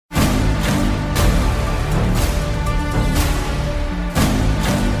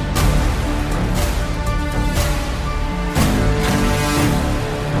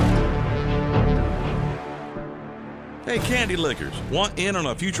Hey, Candy Lickers, want in on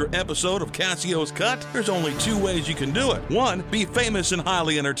a future episode of Cassio's Cut? There's only two ways you can do it. One, be famous and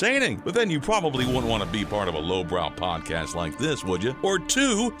highly entertaining, but then you probably wouldn't want to be part of a lowbrow podcast like this, would you? Or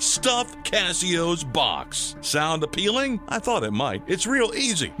two, stuff Cassio's box. Sound appealing? I thought it might. It's real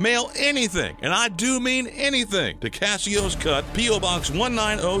easy. Mail anything, and I do mean anything, to Cassio's Cut, P.O. Box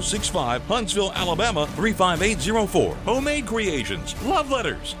 19065, Huntsville, Alabama 35804. Homemade creations, love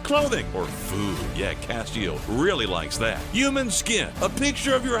letters, clothing, or food. Yeah, Cassio really likes that. Human skin, a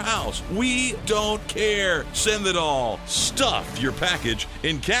picture of your house. We don't care. Send it all. Stuff your package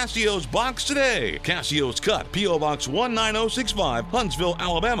in Cassio's box today. Cassio's Cut, P.O. Box 19065, Huntsville,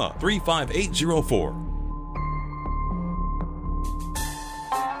 Alabama 35804.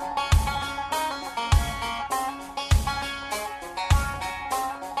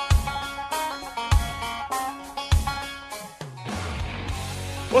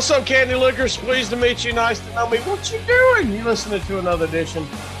 What's up, Candy Lickers? Pleased to meet you. Nice to know me. What you doing? You listening to another edition?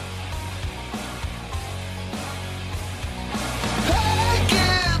 Hey,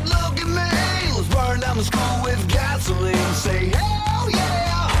 kid, look at me. Let's burn down the school with gasoline. Say hell yeah.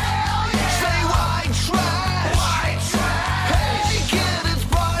 Hell yeah. Say white trash. White trash. Hey, kid, it's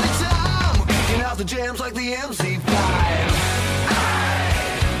party time. We're kicking out the jams like the MC5.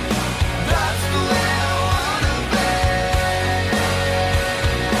 That's the way I wanna be.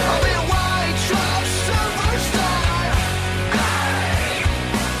 I'll be a white trash superstar.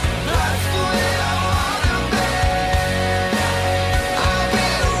 That's the way I wanna be. I'll be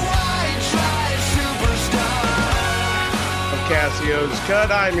a white trash superstar. Of Cassio's Cut.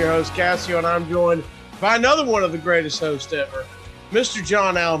 I'm your host, Cassio, and I'm joined by another one of the greatest hosts ever, Mr.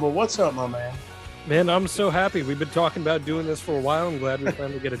 John Alba. What's up, my man? Man, I'm so happy. We've been talking about doing this for a while. I'm glad we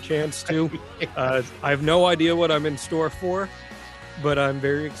finally get a chance to. I have no idea what I'm in store for, but I'm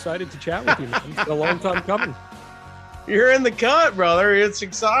very excited to chat with you, man. It's been a long time coming. You're in the cut, brother. It's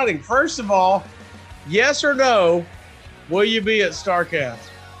exciting. First of all, yes or no, will you be at StarCast?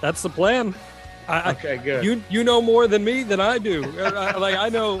 That's the plan. Okay, good. You know more than me than I do. I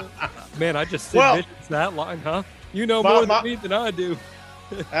know, man, I just said vicious that line, huh? You know more than me than I do.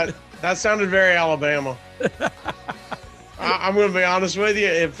 That sounded very Alabama. I'm going to be honest with you.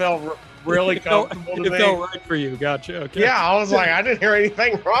 It felt really comfortable to me. It felt right for you. Gotcha. Okay. Yeah, I was like, I didn't hear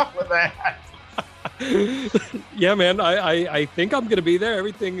anything wrong with that. Yeah, man, I think I'm going to be there.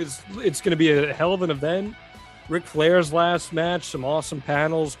 It's going to be a hell of an event. Ric Flair's last match, some awesome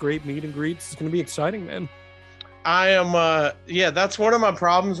panels, great meet and greets. It's going to be exciting, man. I am, that's one of my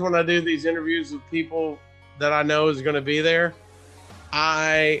problems when I do these interviews with people that I know is going to be there.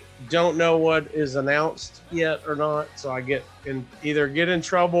 I don't know what is announced yet or not, so I get in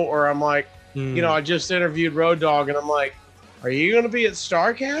trouble, or I'm like, I just interviewed Road Dogg, and I'm like, "Are you going to be at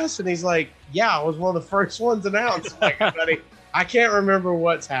StarCast?" And he's like, "Yeah, I was one of the first ones announced." I'm like, buddy, I can't remember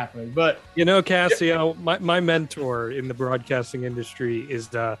what's happening, but Cassio, my mentor in the broadcasting industry is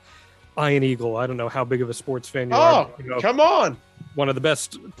Ian Eagle. I don't know how big of a sports fan you are. Come on! One of the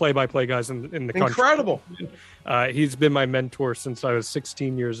best play-by-play guys in the country. Incredible. He's been my mentor since I was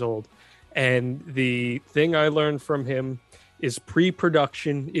 16 years old. And the thing I learned from him is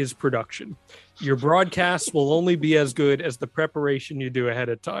pre-production is production. Your broadcasts will only be as good as the preparation you do ahead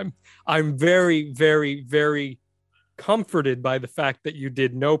of time. I'm very, very, very comforted by the fact that you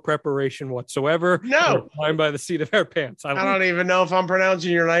did no preparation whatsoever. No. I'm by the seat of our pants. I don't even know if I'm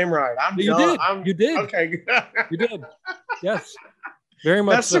pronouncing your name right. You did. Okay. You did. Yes. Very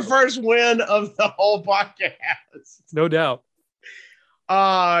much. That's the first win of the whole podcast. No doubt.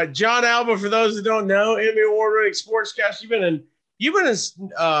 John Alba, for those that don't know, Emmy Award-winning sportscaster. You've been in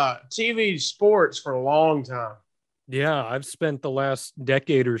TV sports for a long time. Yeah, I've spent the last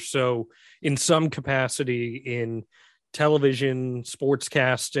decade or so in some capacity in television,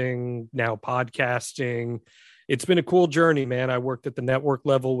 sportscasting, now podcasting. It's been a cool journey, man. I worked at the network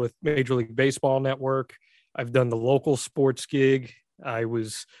level with Major League Baseball Network. I've done the local sports gig. I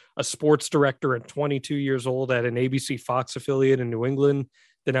was a sports director at 22 years old at an ABC Fox affiliate in New England.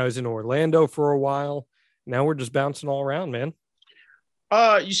 Then I was in Orlando for a while. Now we're just bouncing all around, man.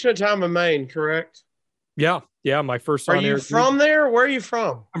 You spent time in Maine, correct? Yeah. My first. Are you from there? Where are you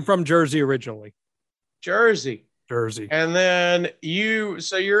from? I'm from Jersey originally. Jersey. And then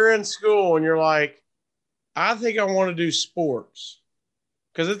you're in school and you're like, I think I want to do sports.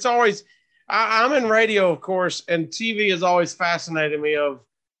 Because it's always, I'm in radio, of course, and TV has always fascinated me of,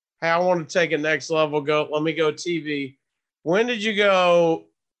 hey, I want to take it next level, let me go TV. When did you go,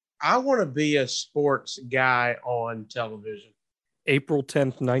 I want to be a sports guy on television? April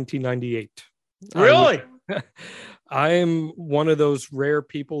 10th, 1998. Really? I'm one of those rare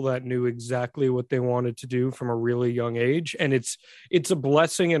people that knew exactly what they wanted to do from a really young age. And it's a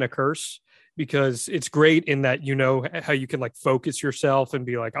blessing and a curse, because it's great in that, you know, how you can like focus yourself and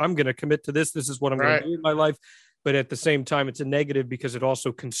be like, I'm going to commit to this. This is what I'm going to do in my life. But at the same time, it's a negative because it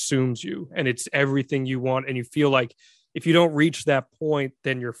also consumes you and it's everything you want. And you feel like if you don't reach that point,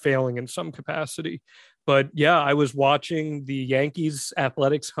 then you're failing in some capacity. But yeah, I was watching the Yankees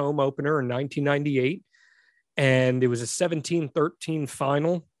Athletics home opener in 1998, and it was a 17-13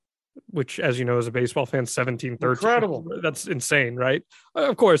 final, which, as you know, as a baseball fan, 17-13. Incredible. That's insane, right?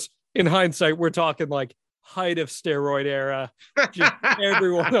 Of course, in hindsight, we're talking like height of steroid era. Just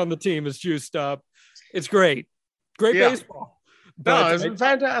everyone on the team is juiced up. It's great. Great baseball. But no, it's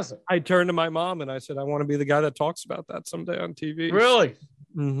fantastic. I turned to my mom and I said, I want to be the guy that talks about that someday on TV. Really?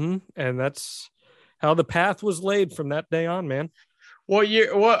 Mm-hmm. And that's how the path was laid from that day on, man. What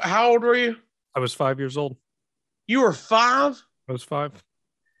year? How old were you? I was 5 years old. You were 5? I was 5.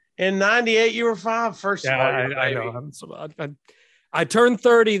 In 98, you were 5? First of all, I know. I turned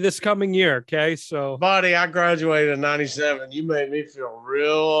 30 this coming year. Okay. So, buddy, I graduated in 97. You made me feel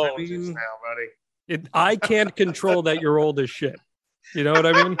real old just now, buddy. I can't control that you're old as shit. You know what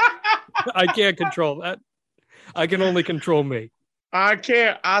I mean? I can't control that. I can only control me. I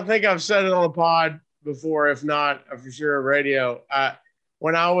can't. I think I've said it on the pod before, if not for sure radio.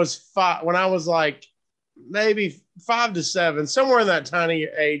 When I was like maybe 5 to 7, somewhere in that tiny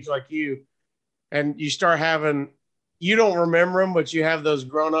age like you, and you start having, you don't remember them, but you have those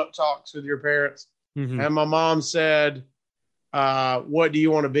grown-up talks with your parents. Mm-hmm. And my mom said, what do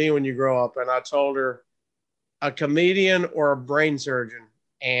you want to be when you grow up? And I told her a comedian or a brain surgeon.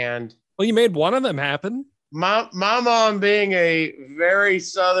 And well, you made one of them happen. My mom, being a very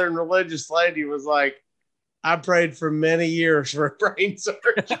Southern religious lady, was like, I prayed for many years for a brain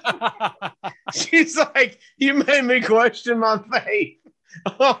surgeon. She's like, you made me question my faith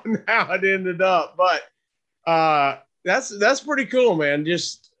on how it ended up. But that's pretty cool, man.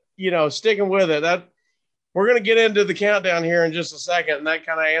 Just, sticking with it. That we're going to get into the countdown here in just a second, and that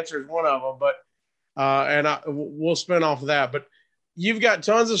kind of answers one of them. But we'll spin off of that. But you've got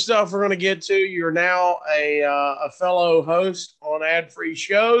tons of stuff we're going to get to. You're now a fellow host on ad-free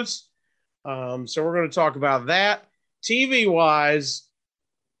shows. So we're going to talk about that. TV-wise,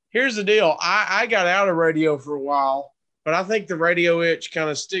 here's the deal. I got out of radio for a while, but I think the radio itch kind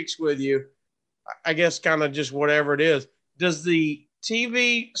of sticks with you. I guess kind of just whatever it is. Does the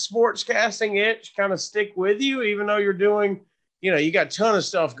TV sportscasting itch kind of stick with you, even though you're doing, you got a ton of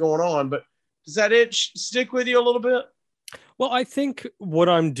stuff going on, but does that itch stick with you a little bit? Well, I think what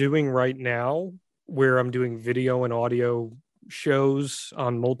I'm doing right now, where I'm doing video and audio shows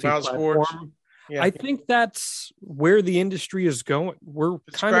on multi-platform, I think that's where the industry is going. We're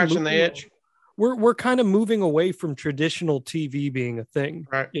kind of scratching the itch. We're kind of moving away from traditional TV being a thing.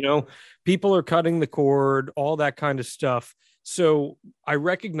 Right. People are cutting the cord, all that kind of stuff. So I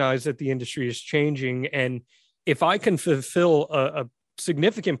recognize that the industry is changing. And if I can fulfill a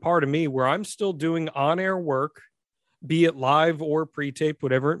significant part of me where I'm still doing on-air work, be it live or pre-tape,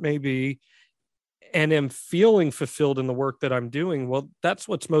 whatever it may be, and am feeling fulfilled in the work that I'm doing, well, that's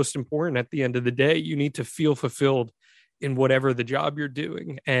what's most important at the end of the day. You need to feel fulfilled in whatever the job you're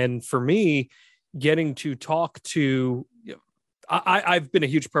doing. And for me, getting to talk to, I've been a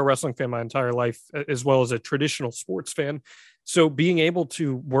huge pro wrestling fan my entire life, as well as a traditional sports fan. So being able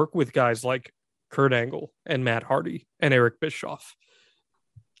to work with guys like Kurt Angle and Matt Hardy and Eric Bischoff,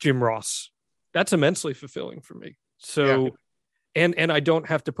 Jim Ross, that's immensely fulfilling for me. So, and I don't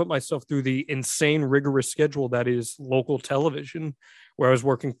have to put myself through the insane rigorous schedule that is local television, where I was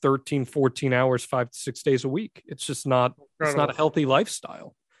working 13, 14 hours, 5 to 6 days a week. It's just not, it's not a healthy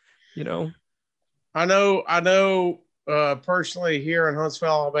lifestyle, I know personally here in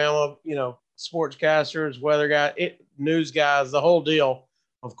Huntsville, Alabama, sportscasters, weather guys, news guys, the whole deal,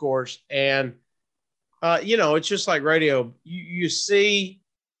 of course. And, it's just like radio. You see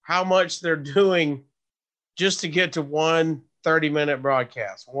how much they're doing just to get to one 30-minute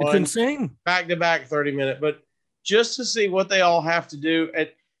broadcast. It's insane. Back-to-back 30-minute. But just to see what they all have to do. And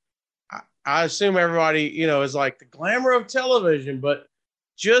I assume everybody, is like the glamour of television, but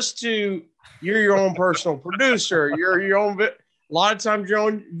you're your own personal producer. You're your own, a lot of times your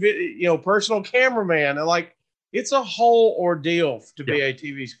own, personal cameraman. And it's a whole ordeal to be a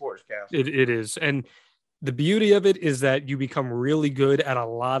TV sportscaster. It is. And the beauty of it is that you become really good at a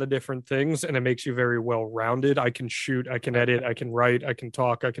lot of different things, and it makes you very well-rounded. I can shoot, I can edit, I can write, I can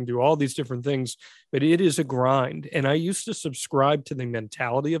talk, I can do all these different things, but it is a grind. And I used to subscribe to the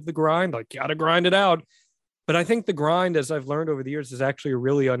mentality of the grind, gotta grind it out. But I think the grind, as I've learned over the years, is actually a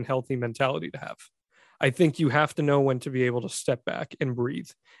really unhealthy mentality to have. I think you have to know when to be able to step back and breathe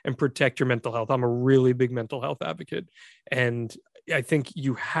and protect your mental health. I'm a really big mental health advocate. And I think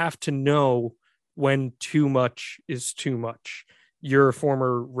you have to know when too much is too much. You're a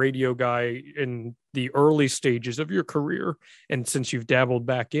former radio guy in the early stages of your career. And since you've dabbled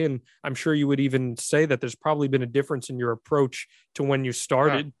back in, I'm sure you would even say that there's probably been a difference in your approach to when you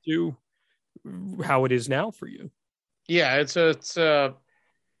started to how it is now for you. Yeah, it's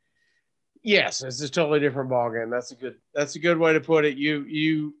yes, it's a totally different ballgame. That's a good way to put it.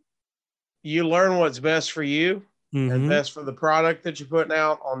 You learn what's best for you and best for the product that you're putting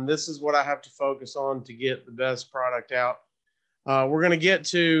out on. This is what I have to focus on to get the best product out. We're going to get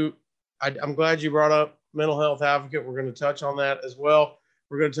to, I'm glad you brought up mental health advocate. We're going to touch on that as well.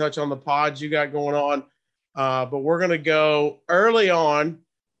 We're going to touch on the pods you got going on. But we're going to go early on.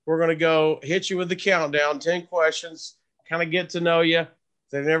 We're going to go hit you with the countdown, 10 questions, kind of get to know you.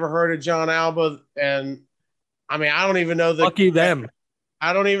 They've never heard of John Alba. And I mean, I don't even know lucky them.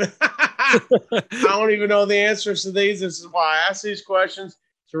 I don't even, I don't even know the answers to these. This is why I ask these questions.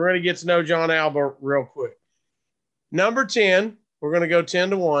 So we're going to get to know John Alba real quick. Number 10, we're going to go 10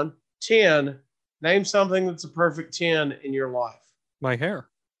 to 1. 10, name something that's a perfect 10 in your life. My hair.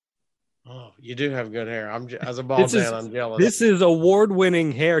 Oh, you do have good hair. As a bald man, I'm jealous. This is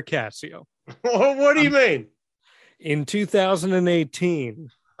award-winning hair, Casio. What do you mean? In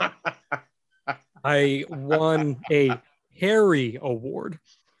 2018, I won a Harry Award,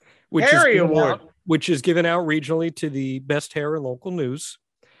 which is given out regionally to the best hair in local news.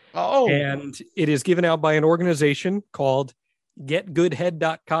 Oh, and it is given out by an organization called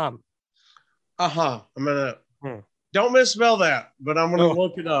getgoodhead.com. I'm gonna don't misspell that, but I'm gonna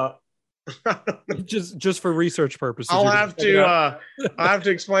look it up. just for research purposes. I'll have to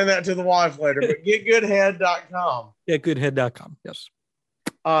explain that to the wife later. But getgoodhead.com. Getgoodhead.com. Yes.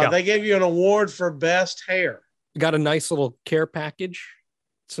 They gave you an award for best hair. Got a nice little care package,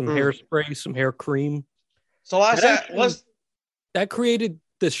 some hairspray, some hair cream. So that created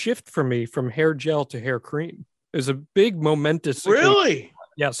the shift for me from hair gel to hair cream. It was a big momentous. Really?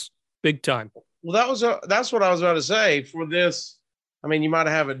 Yes, big time. Well, that's what I was about to say for this. I mean, you might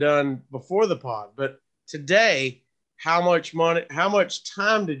have it done before the pod, but today, how much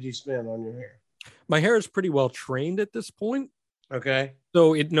time did you spend on your hair? My hair is pretty well trained at this point. Okay.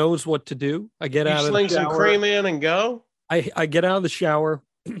 So it knows what to do. I get out of the shower. Sling some cream in and go? I get out of the shower,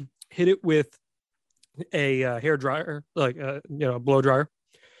 hit it with a hair dryer, like a blow dryer.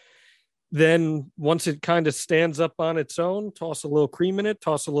 Then once it kind of stands up on its own, toss a little cream in it,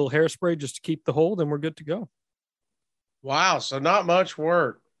 toss a little hairspray just to keep the hold, and we're good to go. Wow. So not much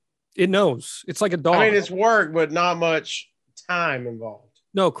work. It knows. It's like a dog. I mean, it's work, but not much time involved.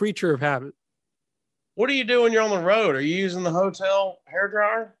 No, creature of habit. What do you do when you're on the road? Are you using the hotel hair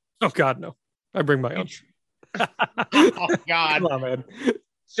dryer? Oh, God, no. I bring my own. Oh, God. Come on, man.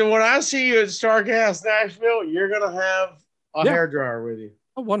 So when I see you at Starcast Nashville, you're going to have a hair dryer with you.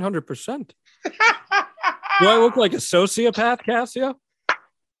 Oh, 100%. Do I look like a sociopath, Casio?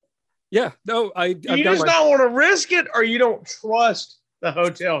 Yeah. No, you just not want to risk it, or you don't trust the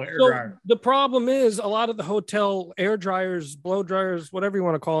hotel hair dryer? The problem is a lot of the hotel air dryers, blow dryers, whatever you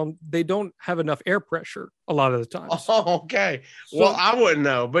want to call them, they don't have enough air pressure a lot of the time. Oh, okay. Well, I wouldn't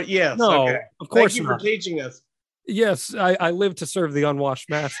know, but yes. No, okay. Of course Thank you not. for teaching us. Yes, I live to serve the unwashed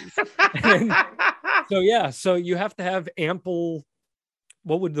masses. So you have to have ample,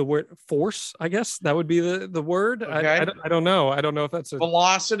 what would the word, force, I guess that would be the word. Okay. I don't know. I don't know if that's a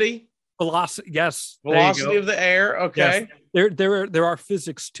velocity. Yes. Velocity of the air. Okay. Yes. There are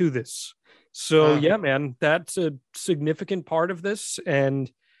physics to this. So yeah, man, that's a significant part of this.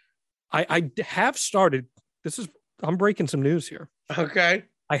 And I have started, I'm breaking some news here. Okay.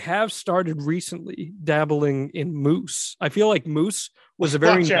 I have started recently dabbling in mousse. I feel like mousse was a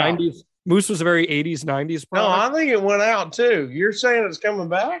very 80s 90s product. No, I think it went out too. You're saying it's coming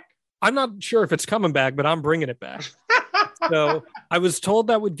back? I'm not sure if it's coming back, but I'm bringing it back. So I was told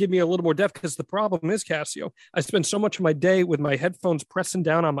that would give me a little more depth, because the problem is, Casio, I spend so much of my day with my headphones pressing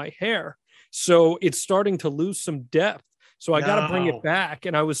down on my hair. So it's starting to lose some depth. So I got to bring it back.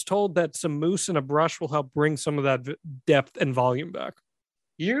 And I was told that some mousse and a brush will help bring some of that depth and volume back.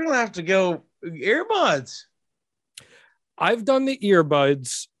 You're going to have to go earbuds. I've done the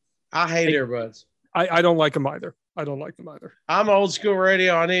earbuds. I hate earbuds. I don't like them either. I'm old school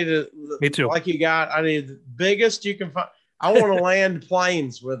radio. I need Me too. Like you got, I need the biggest you can find. I want to land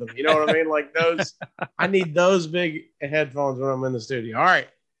planes with them. You know what I mean? Like those, I need those big headphones when I'm in the studio. All right.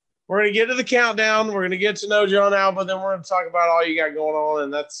 We're going to get to the countdown. We're going to get to know John Alba. Then we're going to talk about all you got going on.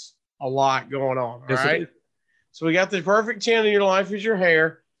 And that's a lot going on. All right. So we got the perfect 10 in your life is your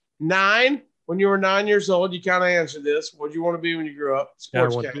hair. 9, when you were 9 years old, you kind of answered this. What did you want to be when you grew up? Yeah, I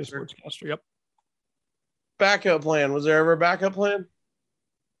want to be a Sportscaster. sportscaster. Yep. Backup plan. Was there ever a backup plan?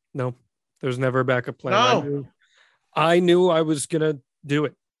 No, there's never a backup plan. No. I knew I was gonna do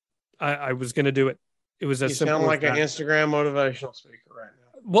it. I was gonna do it. It was You as simple sound as like an that. Instagram motivational speaker right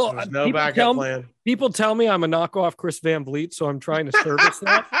now. Well, There's no people backup plan. People tell me I'm a knockoff Chris Van Vliet, so I'm trying to service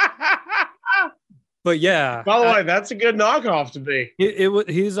that. But yeah, By the way, that's a good knockoff to be.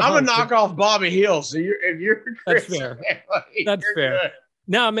 he's a I'm a hunk. knockoff Bobby Hill. So if you're That's Chris fair. Van, That's you're fair. good.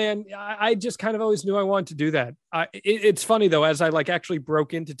 No, man, I just kind of always knew I wanted to do that. It's funny though, as I like actually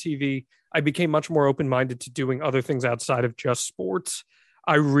broke into TV, I became much more open-minded to doing other things outside of just sports.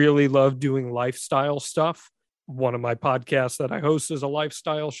 I really love doing lifestyle stuff. One of my podcasts that I host is a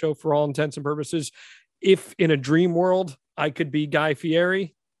lifestyle show for all intents and purposes. If in a dream world I could be Guy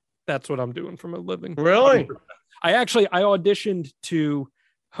Fieri, that's what I'm doing for a living. Really? I auditioned to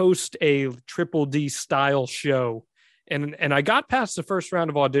host a Triple D style show. And I got past the first round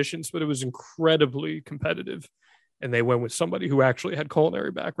of auditions, but it was incredibly competitive. And they went with somebody who actually had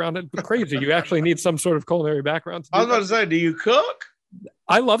culinary background. It's crazy. You actually need some sort of culinary background. I was about to say, do you cook?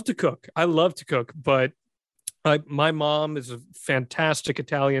 I love to cook. But my mom is a fantastic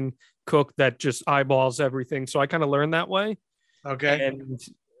Italian cook that just eyeballs everything. So I kind of learned that way. Okay. And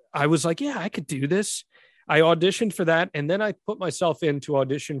I was like, yeah, I could do this. I auditioned for that. And then I put myself in to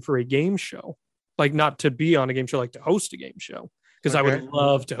audition for a game show. Like not to be on a game show, like to host a game show, because I would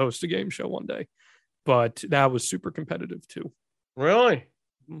love to host a game show one day. But that was super competitive too. Really?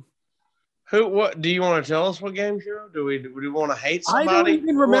 Mhm. What do you want to tell us? What game show? Do we want to hate I somebody? don't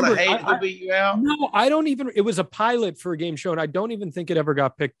even remember. Want to hate who beat you out? No, I don't even. It was a pilot for a game show, and I don't even think it ever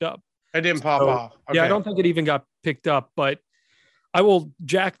got picked up. It didn't pop off. Okay. Yeah, I don't think it even got picked up. But I will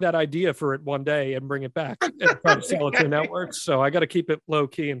jack that idea for it one day and bring it back and try to sell it to networks. So I got to keep it low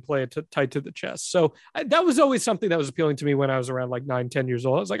key and play it tight to the chest. So that was always something that was appealing to me when I was around like 9-10 years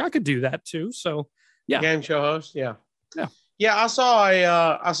old. I was like, I could do that too. So yeah, Game show host. Yeah. Yeah. I saw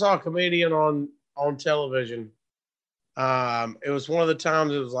a comedian on television. It was one of the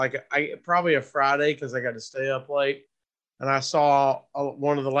times it was like probably a Friday because I got to stay up late, and I saw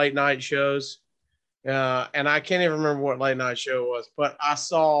one of the late night shows. And I can't even remember what late night show it was, but I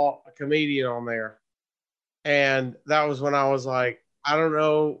saw a comedian on there. And that was when I was like, I don't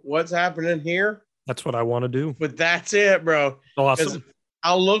know what's happening here, that's what I want to do. but that's it, bro. 'Cause Awesome.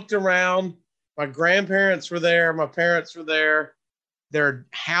 I looked around, my grandparents were there, my parents were there. They're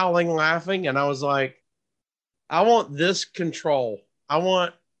howling, laughing. And I was like, I want this control. I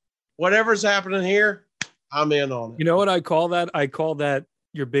want whatever's happening here, I'm in on it. You know what I call that? I call that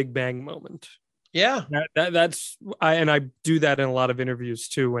your Big Bang moment. Yeah. That's I do that in a lot of interviews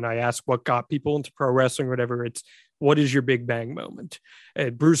too. When I ask what got people into pro wrestling or whatever, it's what is your Big Bang moment?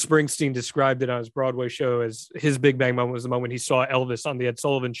 Bruce Springsteen described it on his Broadway show as his Big Bang moment was the moment he saw Elvis on the Ed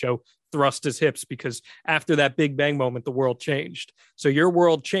Sullivan Show thrust his hips, because after that Big Bang moment, the world changed. So your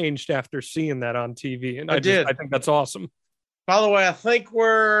world changed after seeing that on TV, and I think that's awesome. By the way, I think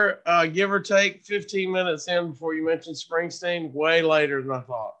we're give or take 15 minutes in before you mentioned Springsteen. Way later than I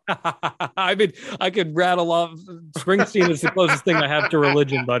thought. I mean, I could rattle off. Springsteen is the closest thing I have to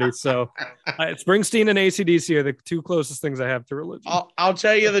religion, buddy. So Springsteen and AC/DC are the two closest things I have to religion. I'll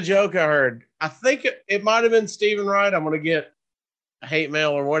tell you the joke I heard. I think it might have been Stephen Wright. I'm going to get hate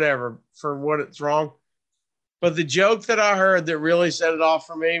mail or whatever for what it's wrong. But the joke that I heard that really set it off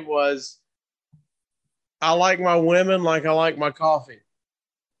for me was, I like my women like I like my coffee.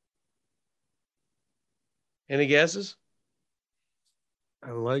 Any guesses?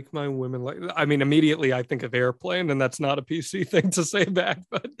 I like my women like. I mean, immediately I think of airplane, and that's not a PC thing to say back.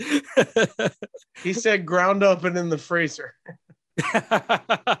 But He said ground up and in the freezer.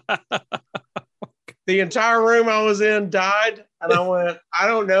 The entire room I was in died, and I went, I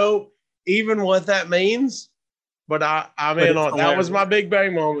don't know even what that means, but I'm in on it. That was my Big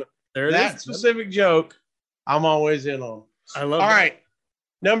Bang moment. There it That is. specific joke, I'm always in on. I love. All that. right.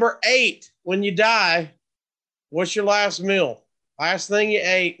 Number 8, when you die, what's your last meal? Last thing you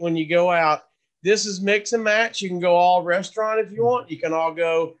ate when you go out. This is mix and match. You can go all restaurant if you want. You can all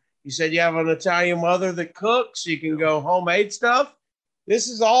go. You said you have an Italian mother that cooks. You can go homemade stuff. This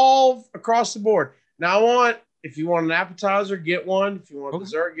is all across the board. Now, if you want an appetizer, get one. If you want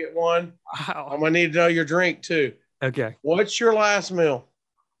dessert, get one. Wow. I'm going to need to know your drink too. Okay. What's your last meal?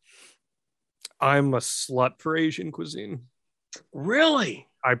 I'm a slut for Asian cuisine. Really?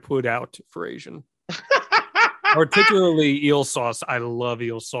 I put out for Asian. Particularly eel sauce. I love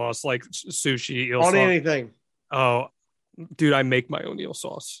eel sauce, like sushi eel On sauce. anything. Oh, dude, I make my own eel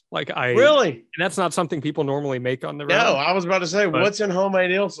sauce. Really? And that's not something people normally make on their No, own. I was about to say, But- what's in homemade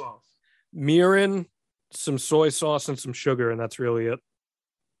eel sauce? mirin, some soy sauce, and some sugar, and that's really it.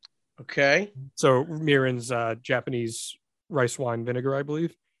 Okay. So mirin's Japanese rice wine vinegar, I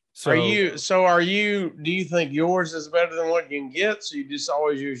believe. So Are you do you think yours is better than what you can get? So you just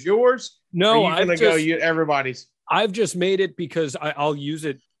always use yours? no, Or are you gonna go use everybody's? I've just made it because I'll use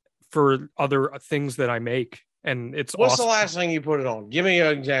it for other things that I make, and it's What's awesome. the last thing you put it on? Give me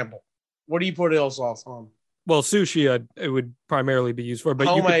an example. What do you put eel sauce on? Well, sushi, it would primarily be used for, but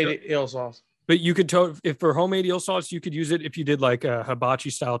Homemade eel sauce. But you could if for homemade eel sauce, you could use it if you did like a hibachi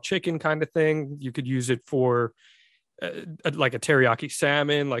style chicken kind of thing. You could use it for like a teriyaki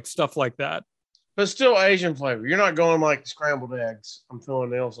salmon, like stuff like that. But still Asian flavor. You're not going like scrambled eggs. I'm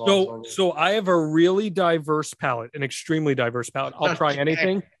throwing eel sauce on it. So I have a really diverse palate, an extremely diverse palate. I'll try Okay.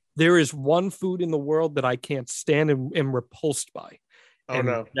 anything. There is one food in the world that I can't stand and am repulsed by. Oh and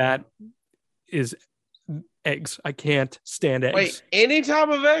no. that is eggs. I can't stand eggs. Wait, any type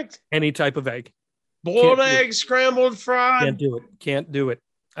of egg? Any type of egg. Boiled Can't do it. eggs, scrambled, fried. Can't do it. Can't do it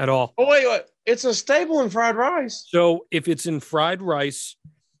at all. Oh wait. It's a staple in fried rice. So if it's in fried rice,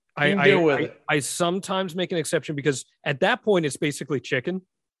 You can deal with it. I sometimes make an exception because at that point it's basically chicken.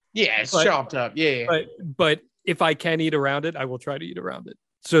 Yeah, it's But- chopped up. Yeah. But if I can eat around it, I will try to eat around it.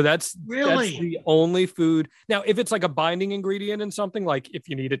 So that's Really? the only food. Now, if it's like a binding ingredient in something, like if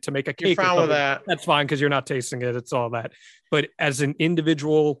you need it to make a You're cake, or fine with something, that. that's fine because you're not tasting it. It's all that. But as an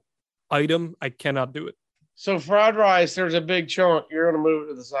individual item, I cannot do it. So fried rice, there's a big chunk. You're gonna move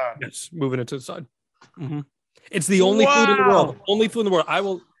it to the side. Yes, moving it to the side. Mhm. It's the only food in the world. Wow. Only food in the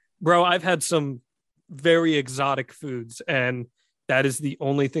world. Bro. I've had some very exotic foods, and that is the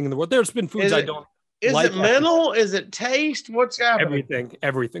only thing in the world. There's been foods Is I it- don't Is like it mental? Is it taste? What's happening?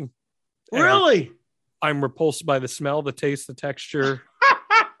 everything. Really? I'm repulsed by the smell, the taste, the texture,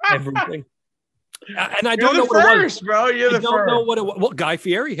 everything. And I You're don't the know what it was. first, bro. You're I the don't know first. what it was. Well, Guy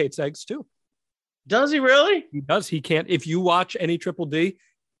Fieri hates eggs too. Does he really? He does. He can't. If you watch any Triple D,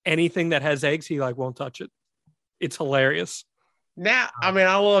 anything that has eggs, he like won't touch it. It's hilarious. Now, I mean,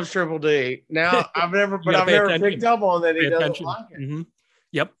 I love Triple D. Now, I've never gotta pay attention. picked up on that he Pay doesn't attention. like it. Mhm.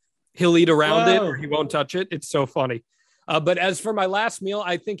 Yep. He'll eat around it Whoa. or he won't touch it. It's so funny. But as for my last meal,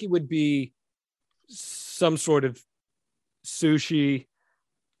 I think it would be some sort of sushi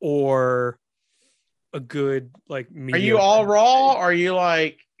or a good like Are medium. you all raw? Or are you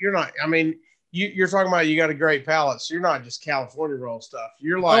like you're not? I mean, you're talking about you got a great palate, so you're not just California roll stuff.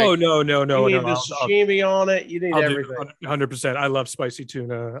 You're like, Oh no. you need the I'll sashimi on it. You need do everything. 100%. I love spicy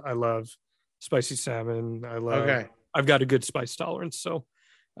tuna. I love spicy salmon. I love. Okay. I've got a good spice tolerance, so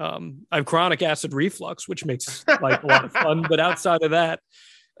I have chronic acid reflux, which makes life a lot of fun. But outside of that,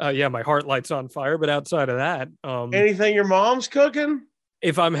 yeah, my heart lights on fire. But outside of that, Anything your mom's cooking?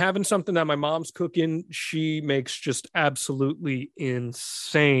 if I'm having something that my mom's cooking, she makes just absolutely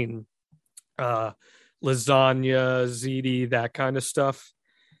insane lasagna, ziti, that kind of stuff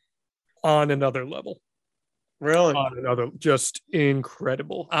on another level. Really? On another, just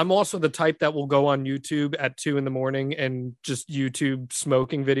incredible. I'm also the type that will go on YouTube at 2 a.m. and just YouTube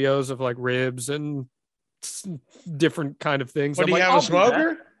smoking videos of like ribs and different kind of things. What, I'm do you like, have I'll a do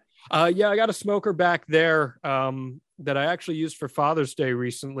that. smoker? Yeah, I got a smoker back there that I actually used for Father's Day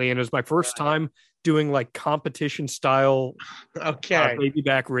recently, and it was my first time doing like competition style Okay. baby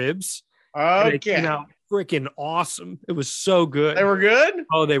back ribs. And it came Okay. out freaking awesome. It was so good. They were good?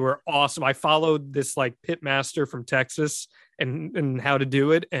 Oh, they were awesome. I followed this like pit master from Texas and how to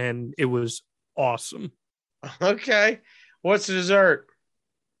do it, and it was awesome. Okay. What's the dessert?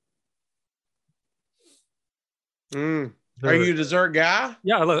 Are you a dessert guy?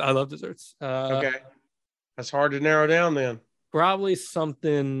 Yeah, I love desserts. Okay. That's hard to narrow down then. Probably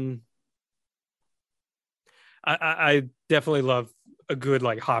something. I definitely love a good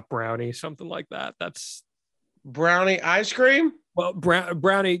like hot brownie, something like that. That's Brownie ice cream? well,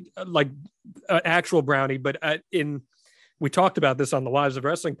 brownie like actual brownie, but we talked about this on the Lives of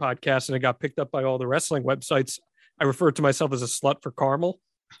Wrestling podcast, and it got picked up by all the wrestling websites. I refer to myself as a slut for caramel,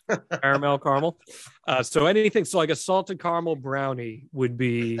 caramel caramel. So anything, so like a salted caramel brownie would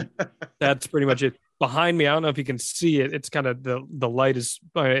be. That's pretty much it. Behind me, I don't know if you can see it. It's kind of the light is.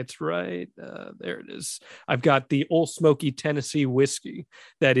 It's right there. It is. I've got the Old Smoky Tennessee whiskey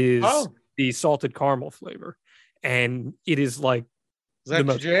that is the salted caramel flavor, and it is like Is that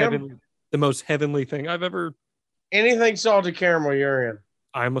the most heavenly thing I've ever. Anything salted caramel you're in.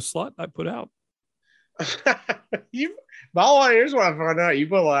 I'm a slut. I put out. You, by the way, here's what I found out. You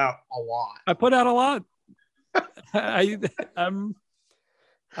put out a lot. I put out a lot. I'm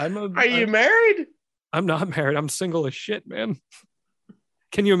Are you married? I'm not married. I'm single as shit, man.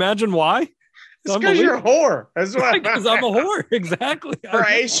 Can you imagine why? It's because you're a whore. That's why. Because I'm a whore. Exactly. For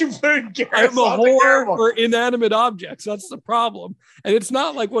Asian food. I'm a whore for inanimate objects. That's the problem. And it's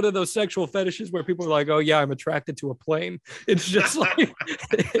not like one of those sexual fetishes where people are like, oh yeah, I'm attracted to a plane. It's just like,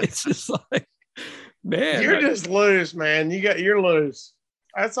 man. You're just loose, man. You're loose.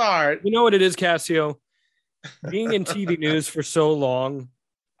 That's all right. You know what it is, Cassio? Being in TV news for so long,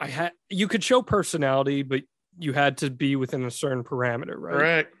 you could show personality, but you had to be within a certain parameter, right?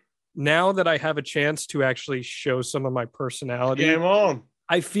 Correct. Now that I have a chance to actually show some of my personality, Game on.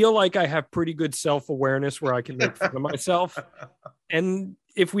 I feel like I have pretty good self-awareness where I can make fun of myself. And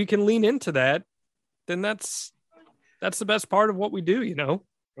if we can lean into that, then that's the best part of what we do, you know?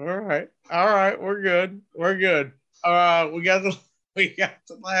 All right. We're good. We got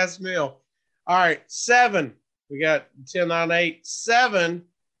the last meal. All right. 7. We got 10, 9, 8, 7.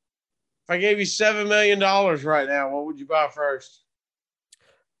 If I gave you $7 million right now, what would you buy first?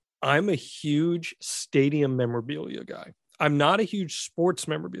 I'm a huge stadium memorabilia guy. I'm not a huge sports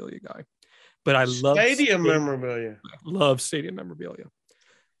memorabilia guy, but I love stadium memorabilia. Love stadium memorabilia.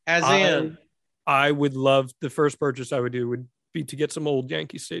 As in, I would love, the first purchase I would do would be to get some old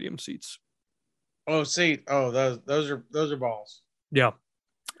Yankee Stadium seats. Oh, seat. Oh, those are balls. Yeah,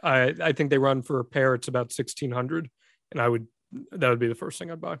 I think they run for a pair. It's about $1,600, and that would be the first thing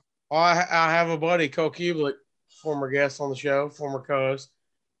I'd buy. Oh, I have a buddy, Cole Kublik, former guest on the show, former co-host.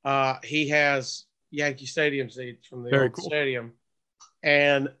 He has Yankee Stadium seats from the old stadium.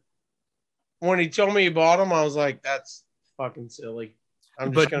 And when he told me he bought them, I was like, that's fucking silly.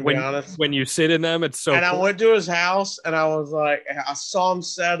 I'm just going to be honest. When you sit in them, it's so And cool. I went to his house and I was like, I saw him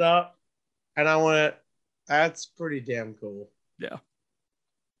set up and I went, that's pretty damn cool.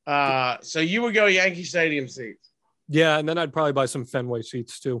 Yeah. So you would go Yankee Stadium seats. Yeah, and then I'd probably buy some Fenway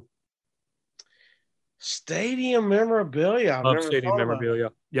seats too. Stadium memorabilia. Love stadium memorabilia.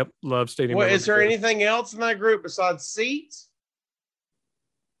 Yep, love stadium memorabilia. Is there anything else in that group besides seats?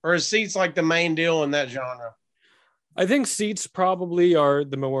 Or is seats like the main deal in that genre? I think seats probably are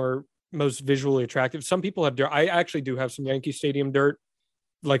the most visually attractive. Some people have dirt. I actually do have some Yankee Stadium dirt,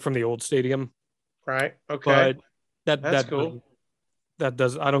 like from the old stadium. Right. Okay. But that's cool. That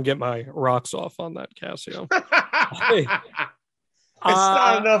does. I don't get my rocks off on that, Cassio. It's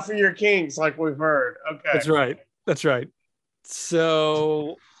not enough for your kinks, like we've heard. Okay. That's right.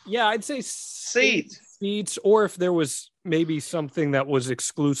 So yeah, I'd say seats, or if there was maybe something that was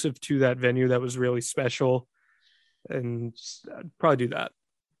exclusive to that venue that was really special, and I'd probably do that.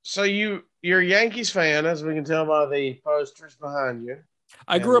 So you're a Yankees fan, as we can tell by the posters behind you.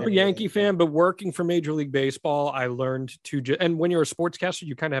 I grew up a Yankee fan, but working for Major League Baseball, I learned to and when you're a sportscaster,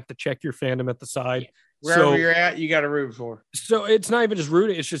 you kind of have to check your fandom at the side. Wherever you're at, you got to root for. So it's not even just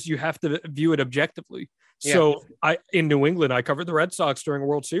rooting; it's just you have to view it objectively. Yeah. So in New England, I covered the Red Sox during a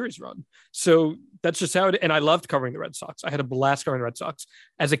World Series run. So that's just how it. And I loved covering the Red Sox. I had a blast covering the Red Sox.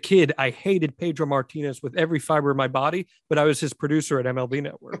 As a kid, I hated Pedro Martinez with every fiber of my body, but I was his producer at MLB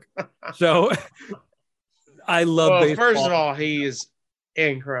Network. So I love baseball. First of all, he is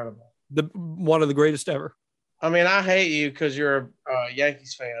incredible. One of the greatest ever. I mean, I hate you because you're a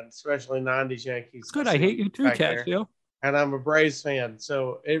Yankees fan, especially 90s Yankees. Good. I hate you too, Cassio. And I'm a Braves fan.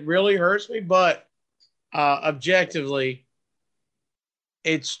 So it really hurts me. But objectively,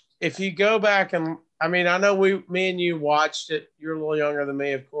 it's if you go back and I mean, I know me and you watched it. You're a little younger than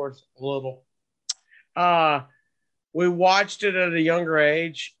me, of course, a little. We watched it at a younger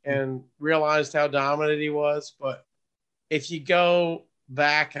age and realized how dominant he was. But if you go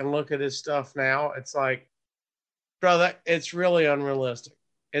back and look at his stuff now, it's like, bro, it's really unrealistic.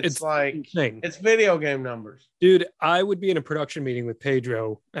 It's like insane. It's video game numbers. Dude, I would be in a production meeting with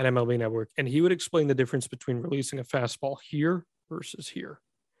Pedro at MLB Network, and he would explain the difference between releasing a fastball here versus here.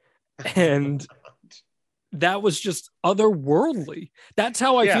 And that was just otherworldly. That's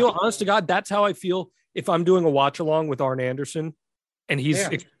how I feel, honest to God. That's how I feel if I'm doing a watch along with Arn Anderson and he's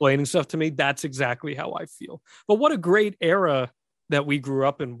explaining stuff to me. That's exactly how I feel. But what a great era that we grew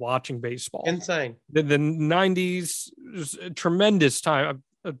up in watching baseball. Insane. The 90s was a tremendous time.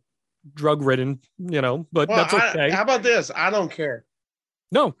 Drug ridden, but that's okay. How about this? I don't care.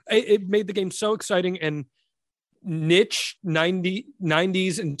 No, it made the game so exciting, and niche 90s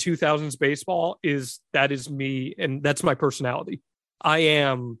and 2000s baseball is me, and that's my personality. I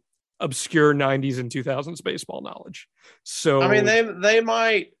am obscure 90s and 2000s baseball knowledge. So I mean, they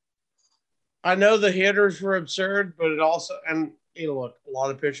might. I know the hitters were absurd, but it also and. Look, a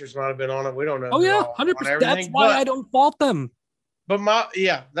lot of pitchers might have been on it. We don't know. Oh yeah, 100%. That's why I don't fault them. But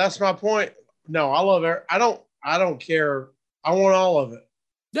that's my point. No, I love it. I don't care. I want all of it.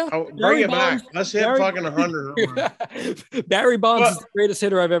 Yeah, Oh, bring Barry it Bonds- back. Let's hit Barry- fucking 100. Barry Bonds But- is the greatest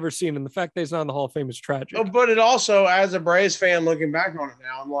hitter I've ever seen, and the fact that he's not in the Hall of Fame is tragic. Oh, but it also, as a Braves fan looking back on it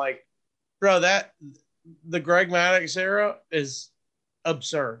now, I'm like, bro, that the Greg Maddux era is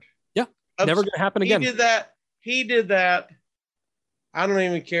absurd. Yeah, never gonna happen again. He did that. I don't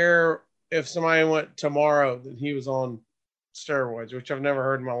even care if somebody went tomorrow that he was on steroids, which I've never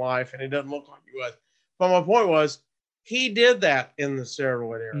heard in my life, and he doesn't look like he was. But my point was, he did that in the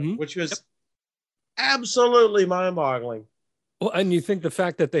steroid era, Mhm. which was absolutely mind-boggling. Well, and you think the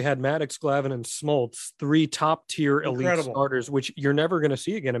fact that they had Maddox, Glavine, and Smoltz, 3 top-tier elite Incredible. starters, which you're never going to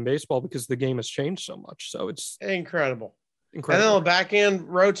see again in baseball because the game has changed so much. So it's Incredible. incredible. And then on the back end,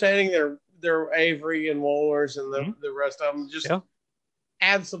 rotating their Avery and Wohlers and Mhm. the rest of them, just Yeah.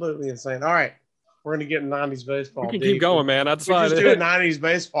 absolutely insane. All right, we're gonna get 90s baseball. we can deep. keep going, man. That's We fine. just do a 90s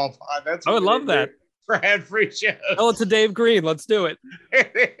baseball pod. That's I would what we love that. do for ad-free shows. Tell it to Dave Green. Let's do it.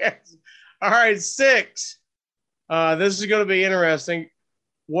 All right, 6. This is going to be interesting.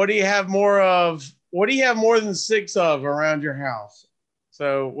 What do you have more of? What do you have more than 6 of around your house?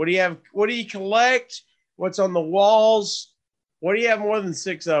 So, what do you have? What do you collect? What's on the walls? What do you have more than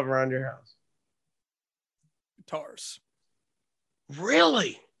 6 of around your house? Guitars.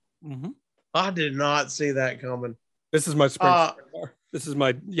 Really? Mm-hmm. I did not see that coming. This is my spring Uh, guitar. This is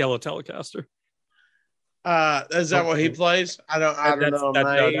my yellow Telecaster. Is that what he plays? I don't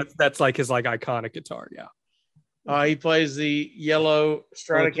know. That's like his like iconic guitar. Yeah. He plays the yellow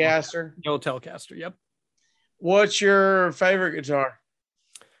Stratocaster. Yellow Telecaster. Yep. What's your favorite guitar?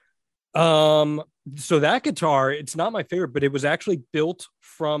 So that guitar, it's not my favorite, but it was actually built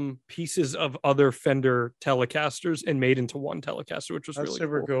from pieces of other Fender Telecasters and made into one Telecaster, which was That's really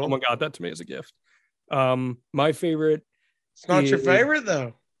super cool. Someone got that to me as a gift. My favorite. It's not your is- favorite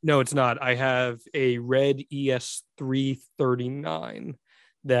though. No, it's not. I have a red ES339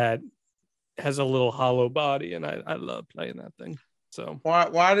 that has a little hollow body, and I love playing that thing. So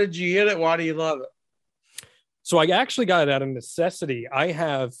Why did you hit it? Why do you love it? So I actually got it out of necessity. I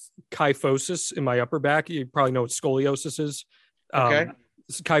have kyphosis in my upper back. You probably know what scoliosis is. Okay.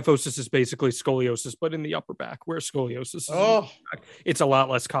 Kyphosis is basically scoliosis, but in the upper back, where scoliosis is. Oh, It's a lot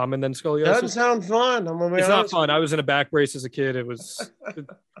less common than doesn't scoliosis. sound fun. I'm gonna be It's not honest. fun. I was in a back brace as a kid. It was,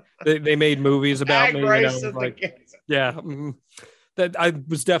 they made movies about Back me. brace You know, at the like, kids. yeah. That I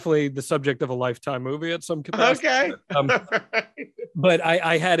was definitely the subject of a Lifetime movie at some capacity. Okay. But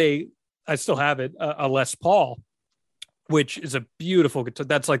I still have it, a Les Paul, which is a beautiful guitar.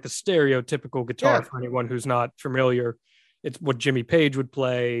 That's like the stereotypical guitar Yeah. for anyone who's not familiar. It's what Jimmy Page would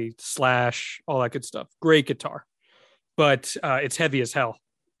play, Slash, all that good stuff. Great guitar, but it's heavy as hell.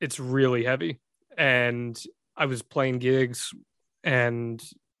 It's really heavy. And I was playing gigs and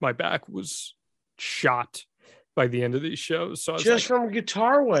my back was shot by the end of these shows. So I was Just like, from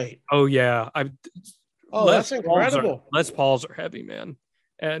guitar weight. oh yeah, Oh, Les that's Pauls incredible. Les Pauls are heavy, man.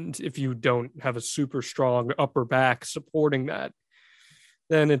 And if you don't have a super strong upper back supporting that,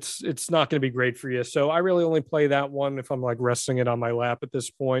 then it's not going to be great for you. So I really only play that one if I'm like resting it on my lap at this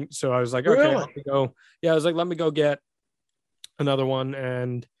point. So I was like, okay, Really? let me go. Yeah, I was like, let me go get another one.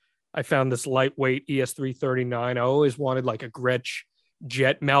 And I found this lightweight ES339. I always wanted like a Gretsch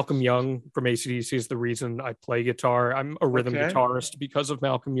Jet. Malcolm Young from AC/DC is the reason I play guitar. I'm a rhythm Okay. guitarist because of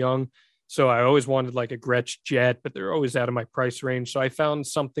Malcolm Young. So I always wanted like a Gretsch Jet, but they're always out of my price range. So I found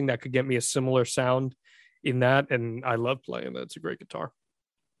something that could get me a similar sound in that, and I love playing that. It's a great guitar.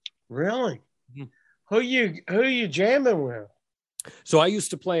 Really? Mhm. Who you jamming with? So I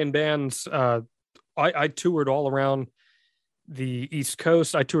used to play in bands. I toured all around the East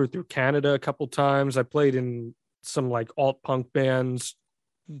Coast. I toured through Canada a couple times. I played in some like alt punk bands,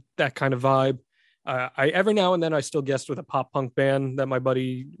 that kind of vibe. I every now and then I still guest with a pop punk band that my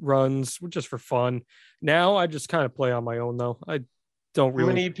buddy runs, just for fun. Now I just kind of play on my own though. I don't I mean,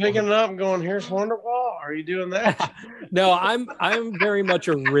 really. are you picking it up and going, here's Wonderwall? Are you doing that? No, I'm very much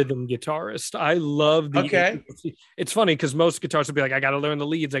a rhythm guitarist. I love the. Okay. It's funny because most guitarists will be like, I got to learn the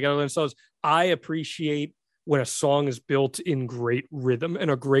leads, I got to learn solos. I appreciate when a song is built in great rhythm, and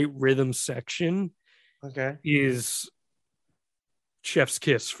a great rhythm section Okay. is chef's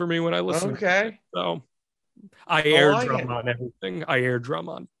kiss for me when I listen. Okay. So I air like drum it. on everything. I air drum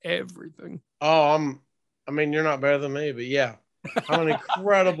on everything. Oh, I mean, you're not better than me, but yeah. I'm an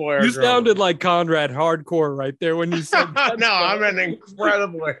incredible air You drummer. sounded like Conrad hardcore right there when you said that. No, I'm an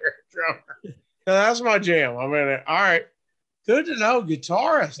incredible air drummer. No, that's my jam. I mean, all right. Good to know,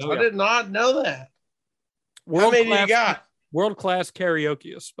 guitarist. Oh, I yeah. did not know that. How World many do you class, got? world class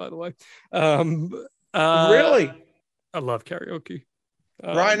karaokeist, by the way. Really? I love karaoke.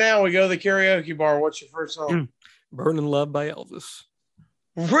 Right now, we go to the karaoke bar. What's your first song? Burning Love by Elvis.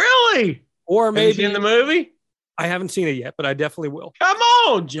 Really? Or Have you maybe seen the movie? I haven't seen it yet, but I definitely will. Come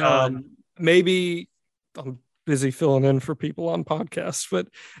on, John. Maybe I'm busy filling in for people on podcasts, but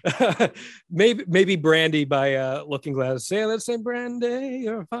maybe Brandy by Looking Glass. Say that same Brandy.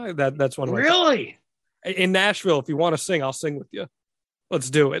 That's one of my Really? in Nashville. If you want to sing, I'll sing with you. Let's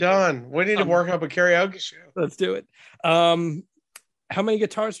do it. Done. We need to work up a karaoke show. Let's do it. How many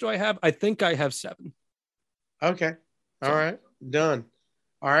guitars do I have? I think I have 7. Okay. All right. Done.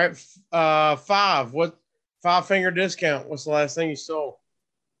 All right. 5. What? 5-finger discount. What's the last thing you stole?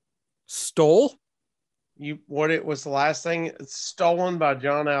 Stole? What's the last thing? It's stolen by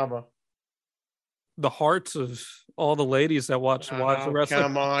John Alba. The hearts of all the ladies that watch the Wives of Wrestling.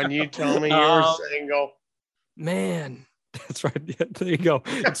 Come on, you tell me you're single. Man, that's right. Yeah, there you go.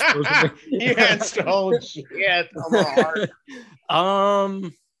 You had stolen shit on my heart.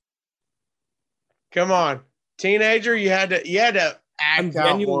 Come on, teenager. You had to act. I'm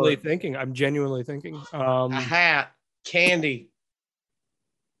genuinely thinking. A hat, candy.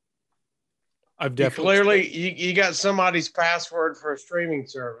 I've definitely you got somebody's password for a streaming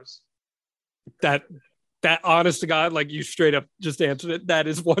service. That honest to God, like you straight up just answered it. That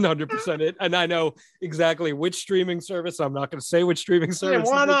is 100% it. And I know exactly which streaming service. I'm not going to say which streaming service.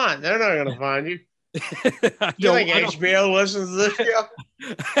 Yeah, why not? They're not going to find you. You think HBO listens to this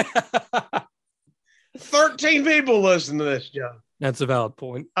show? 13 people listen to this, John. That's a valid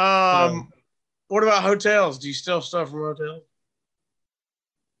point. What about hotels? Do you steal stuff from hotels?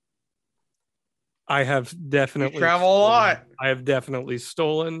 I have definitely travel a lot. I have definitely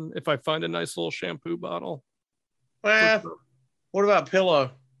stolen if I find a nice little shampoo bottle. Well, what about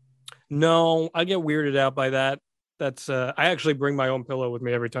pillow? No, I get weirded out by that. That's I actually bring my own pillow with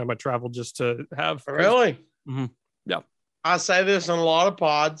me every time I travel just to have. Really? Mm-hmm. Yeah. I say this on a lot of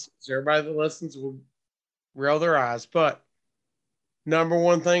pods, so everybody that listens will roll their eyes. But number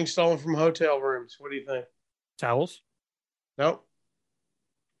one thing stolen from hotel rooms. What do you think? Towels? Nope.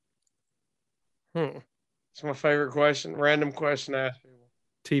 It's my favorite question. Random question to ask people.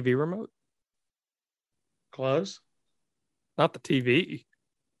 TV remote? Close. Not the TV.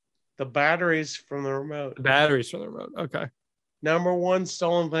 The batteries from the remote. The batteries from the remote. Okay. Number one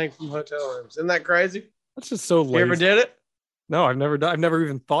stolen thing from hotel rooms. Isn't that crazy? That's just so lazy. You ever did it? No, I've never done. I've never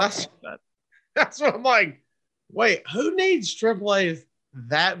even thought about that. That's what I'm like. Wait, who needs AAA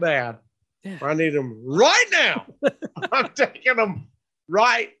that bad? Yeah. I need them right now. I'm taking them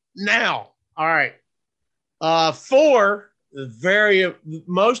right now. All right. 4, the very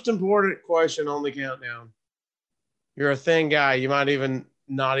most important question on the countdown. You're a thin guy. You might even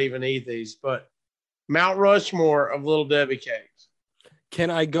not even eat these, but Mount Rushmore of Little Debbie cakes. Can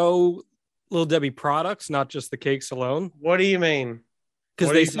I go Little Debbie products, not just the cakes alone? What do you mean?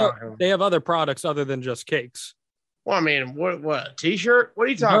 Because they have other products other than just cakes. Well, I mean, what a t-shirt? What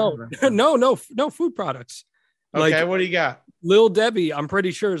are you talking about? No food products. Okay, like, what do you got? Little Debbie, I'm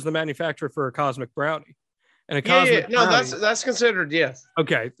pretty sure, is the manufacturer for a cosmic brownie. And a cosmic No, brownie, that's considered, yes.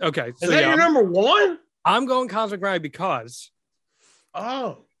 Okay. Is that your number one? I'm going cosmic brownie because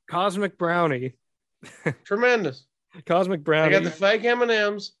cosmic brownie. Tremendous. Cosmic brownie. I got the fake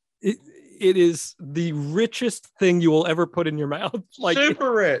M&Ms. It is the richest thing you will ever put in your mouth. Like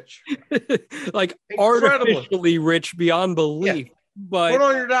super rich. Like artificially rich beyond belief. Yeah. But put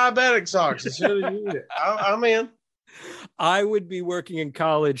on your diabetic socks as soon as you eat it. I'm in. I would be working in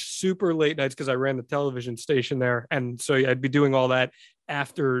college super late nights because I ran the television station there. And so I'd be doing all that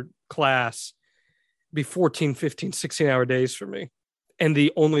after class. Be 14, 15, 16-hour days for me. And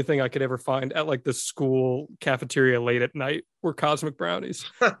the only thing I could ever find at like the school cafeteria late at night were cosmic brownies.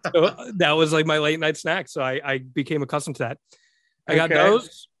 So that was like my late night snack. So I became accustomed to that. I got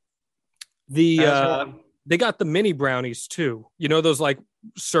those. They got the mini brownies too. You know, those like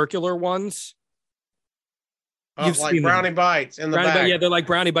circular ones. You've like seen brownie bites in the bag. Yeah, they're like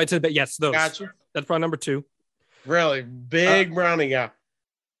brownie bites. But yes, those. Gotcha. That's probably number 2. Really big brownie guy.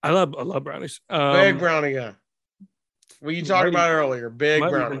 I love brownies. Big brownie guy. What you talking about earlier? Big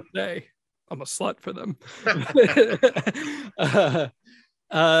brownie. I'm a slut for them.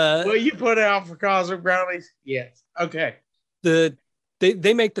 Will you put out for cosmic brownies? Yes. Okay.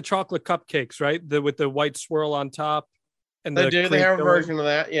 They make the chocolate cupcakes, right? With the white swirl on top. And they do. They have a version of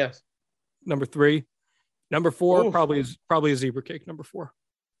that. Yes. Number 3. Number 4 probably a zebra cake. Number 4.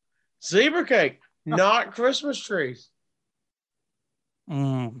 Zebra cake, not Christmas trees.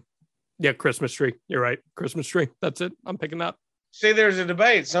 Yeah, Christmas tree. You're right. Christmas tree. That's it. I'm picking that. See, there's a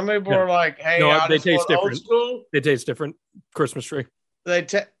debate. Some people are like, "Hey, they taste different. Old school." They taste different. Christmas tree. I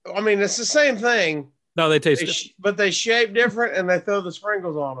mean, it's the same thing. No, they taste different. But they shape different, and they throw the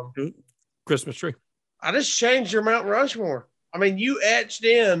sprinkles on them. Christmas tree. I just changed your Mount Rushmore. I mean, you etched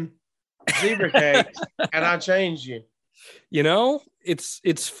in zebra cakes, and I changed you. You know,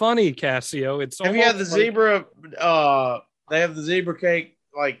 it's funny, Cassio. It's Have you had the almost like- zebra? They have the zebra cake,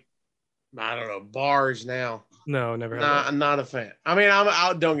 like, I don't know, bars now. No, never had Nah, I'm not a fan. I mean,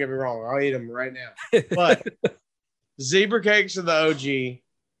 don't get me wrong. I'll eat them right now. But zebra cakes are the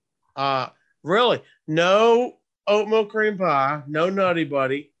OG. Really, no oatmeal cream pie, no Nutty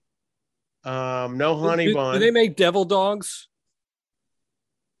Buddy, no honey do, bun. do they make devil dogs?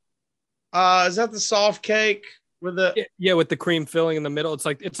 Is that the soft cake with the? Yeah, with the cream filling in the middle. It's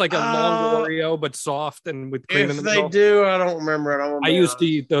like a long Oreo but soft and with cream in If the they middle. do, I don't remember it. I used to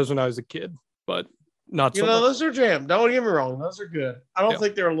eat those when I was a kid, but not You so know, much. those are jam. Don't get me wrong; those are good. I don't Yeah.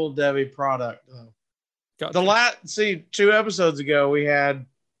 think they're a Little Debbie product though. Gotcha. 2 episodes ago we had,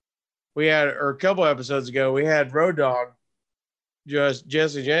 or a couple episodes ago we had Road Dog, just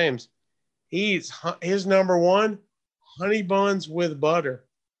Jesse James. He eats his number one, honey buns with butter.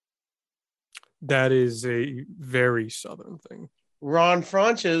 That is a very southern thing. Ron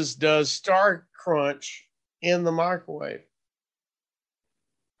Funches does Star Crunch in the microwave.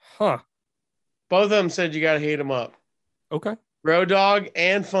 Huh. Both of them said you got to heat them up. Okay. Road Dog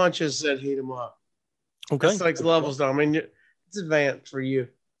and Funches said heat them up. Okay. It's like levels down. I mean, it's advanced for you.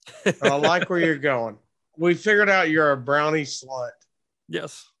 I like where you're going. We figured out you're a brownie slut.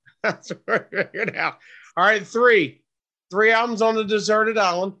 Yes. That's what we figured out. All right, three albums on the deserted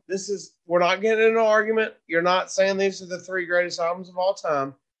island. We're not getting into an argument. You're not saying these are the 3 greatest albums of all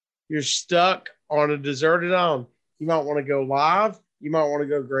time. You're stuck on a deserted island. You might want to go live. You might want to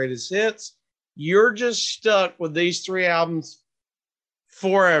go greatest hits. You're just stuck with these 3 albums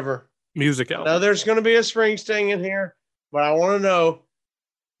forever. Music I album. know there's going to be a Springsteen in here, but I want to know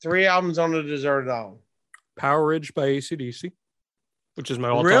 3 albums on the deserted island. Power Ridge by AC/DC, which is my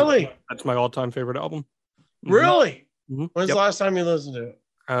all-time. Really? That's my all-time favorite album. Mhm. Really? Mhm. When's Yep. the last time you listened to it?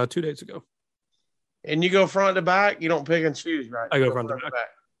 2 days ago. And you go front to back. You don't pick and choose, right? I You go front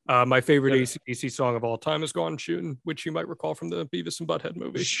to My favorite Good. AC/DC song of all time is Gone Shooting, which you might recall from the Beavis and Butthead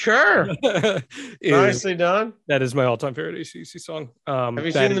movie. Sure. Is- Nicely done. That is my all-time favorite AC/DC song. Have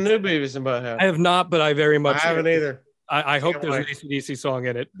you that seen the is- new Beavis and Butthead? I have not, but I very I much haven't either. I hope Can't there's an wait. AC/DC song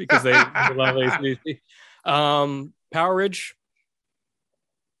in it because they love AC/DC. Power Ridge,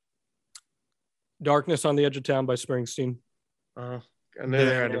 Darkness on the Edge of Town by Springsteen. I knew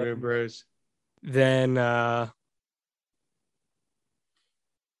there had to be a bruise. Then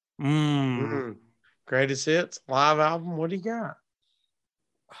Greatest hits, live album. What do you got?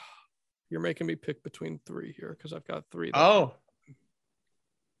 you're making me pick between 3 here because I've got 3. Oh,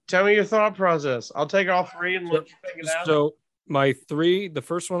 tell me your thought process. I'll take all 3 and let you pick it out. So my 3, the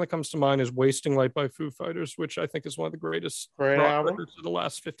first one that comes to mind is Wasting Light by Foo Fighters, which I think is one of the greatest Great rock album. records of the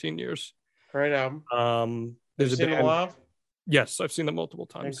last 15 years. Great album. There's There's a seen them band. live. Yes, I've seen them multiple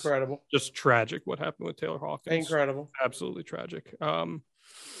times. Incredible. Just tragic what happened with Taylor Hawkins. Incredible. Absolutely tragic.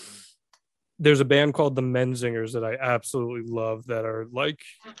 There's a band called the Menzingers that I absolutely love that are like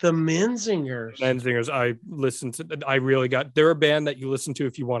The Menzingers. Menzingers. I listen to. I really got. They're a band that you listen to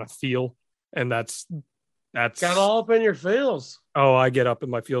if you want to feel, and that's. Got all up in your feels. Oh, I get up in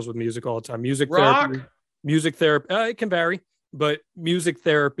my feels with music all the time. Rock? Music therapy. It can vary, but music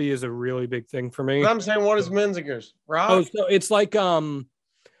therapy is a really big thing for me. But I'm saying, what is Menzingers? Rock? Oh, so it's like alt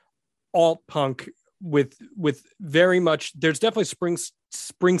punk with very much. There's definitely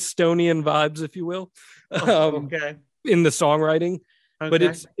Springstonian vibes, if you will, Okay. in the songwriting. But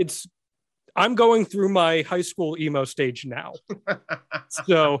Okay. it's. I'm going through my high school emo stage now,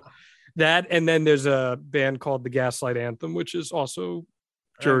 so that, and then there's a band called the Gaslight Anthem, which is also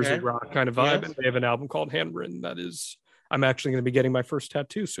Jersey Okay. rock kind of vibe, Yes. and they have an album called Handwritten that is. I'm actually going to be getting my first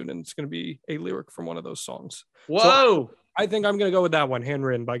tattoo soon, and it's going to be a lyric from one of those songs. Whoa. I think I'm going to go with that one,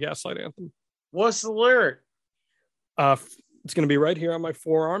 Handwritten by Gaslight Anthem. What's the lyric? It's going to be right here on my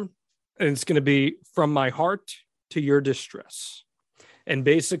forearm, and it's going to be from my heart to your distress. And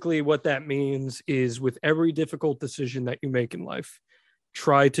basically, what that means is with every difficult decision that you make in life,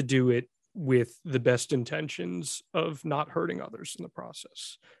 try to do it with the best intentions of not hurting others in the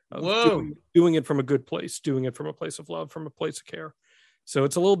process. Of Whoa. doing it from a good place, doing it from a place of love, from a place of care. So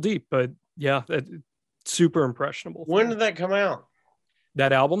it's a little deep, but yeah, super impressionable. When did that come out?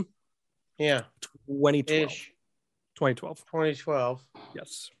 That album? Yeah. 2012. Ish. 2012. 2012.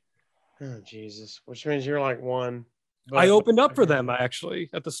 Yes. Oh, Jesus. Which means you're like one. I opened up for them actually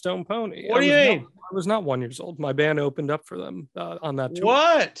at the Stone Pony. What do you mean? I was not 1 year old. My band opened up for them on that tour.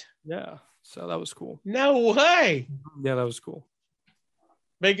 What? Yeah. So that was cool. No way. Yeah, that was cool.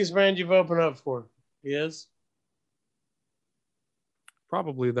 Biggest band you've opened up for is?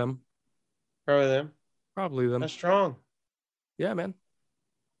 Probably them. Probably them. Probably them. That's strong. Yeah, man.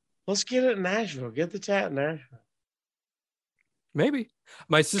 Let's get it in Nashville. Get the tat in Nashville. Maybe.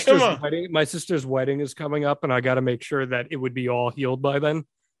 My on. sister's wedding is coming up, and I got to make sure that it would be all healed by then.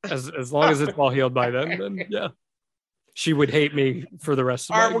 As long as it's all healed by then yeah. She would hate me for the rest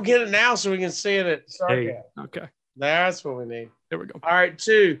of All right, we'll get it now so we can see it at Starcast. Hey, okay. That's what we need. There we go. All right,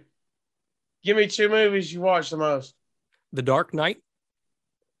 2. Give me 2 movies you watch the most. The Dark Knight.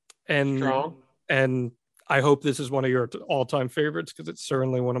 And Strong. And I hope this is one of your all-time favorites because it's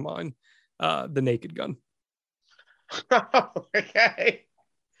certainly one of mine. The Naked Gun. Okay.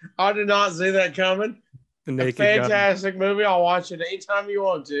 I did not see that coming. The Naked Fantastic movie. I'll watch it anytime you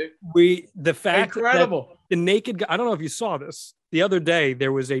want to. The fact Incredible. That the Naked Gun, I don't know if you saw this. The other day,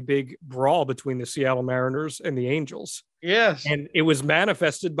 there was a big brawl between the Seattle Mariners and the Angels. Yes. And it was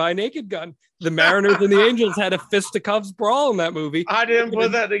manifested by Naked Gun. The Mariners and the Angels had a fisticuffs brawl in that movie. I didn't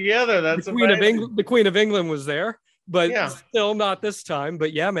put that together. That's amazing. The Queen of England was there, but Yeah. still not this time.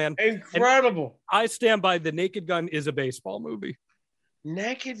 But yeah, man. Incredible. I stand by The Naked Gun is a baseball movie.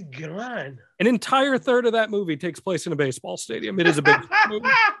 Naked Gun. An entire third of that movie takes place in a baseball stadium. It is a baseball movie.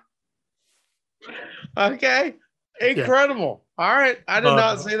 Okay. Incredible. All right. I did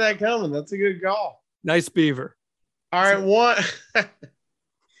not see that coming. That's a good call. Nice beaver. All right. One.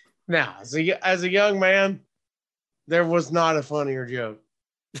 Now, as a young man, there was not a funnier joke.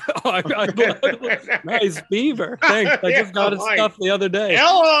 Nice beaver. Thanks. I just got his stuff the other day.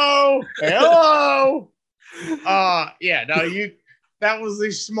 Hello. Yeah, no, that was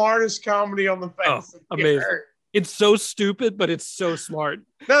the smartest comedy on the face. Oh, amazing. It's so stupid, but it's so smart.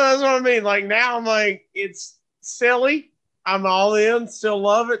 No, that's what I mean. Like now I'm like, it's silly. I'm all in, still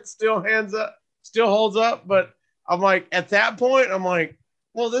love it, still holds up. But I'm like, at that point, I'm like,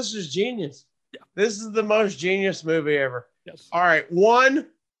 well, this is genius. Yeah. This is the most genius movie ever. Yes. All right.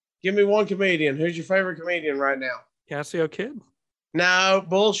 Give me one comedian. Who's your favorite comedian right now? Cassio Kid. No,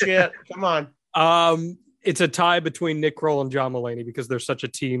 bullshit. Come on. It's a tie between Nick Kroll and John Mulaney because they're such a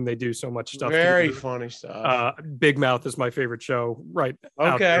team. They do so much stuff. Very funny stuff. Big Mouth is my favorite show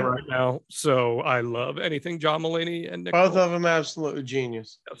out there right now. So I love anything John Mulaney and Nick Both Kroll. of them absolutely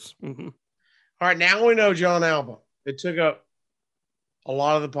genius. Yes. Mm-hmm. All right, now we know John Alba. It took up a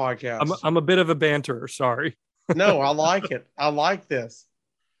lot of the podcast. I'm a bit of a banterer. Sorry. No, I like it. I like this.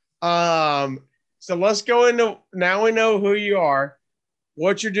 So let's go into, now we know who you are,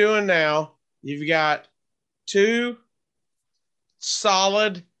 what you're doing now. You've got 2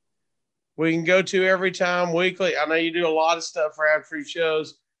 solid, we can go to every time weekly. I know you do a lot of stuff for ad free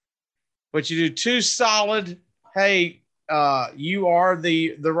shows, but you do 2 solid. Hey, you are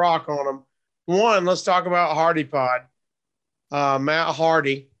the rock on them. One, let's talk about Hardy Pod. Matt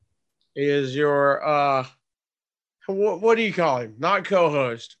Hardy is your, what do you call him? Not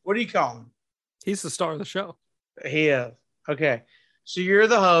co-host. What do you call him? He's the star of the show. He is. Okay. So you're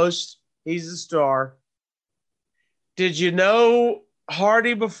the host. He's the star. Did you know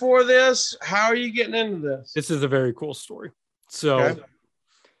Hardy before this? How are you getting into this? This is a very cool story. So Okay.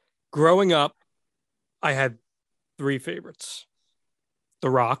 Growing up, I had 3 favorites. The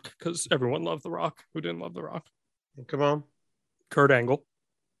Rock, because everyone loved The Rock. Who didn't love The Rock? Come on. Kurt Angle.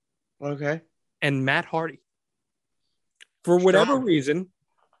 Okay. And Matt Hardy. For whatever reason,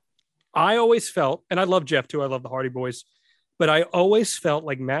 I always felt, and I love Jeff too, I love the Hardy Boys, but I always felt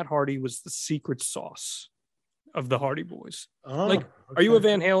like Matt Hardy was the secret sauce of the Hardy Boys. Oh, Like, Are you a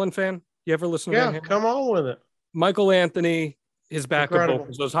Van Halen fan? You ever listen to Van Yeah, Halen? come on with it. Michael Anthony, his backup Incredible.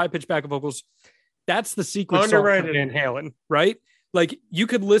 vocals, those high-pitched backup vocals, that's the secret Underrated. sauce of Van Halen, right? Like, you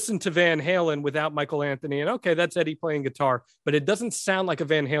could listen to Van Halen without Michael Anthony, and okay, that's Eddie playing guitar, but it doesn't sound like a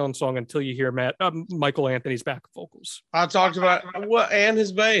Van Halen song until you hear Michael Anthony's backup vocals. I talked about and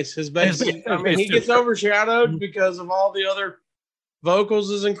his bass. His bass. I mean, he gets overshadowed because of all the other vocals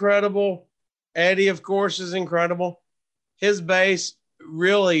is incredible. Eddie, of course, is incredible. His bass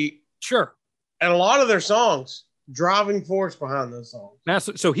really, Sure. and a lot of their songs, driving force behind those songs.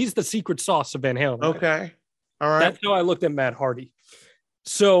 Massive. So he's the secret sauce of Van Halen. Okay. All right. That's how I looked at Matt Hardy.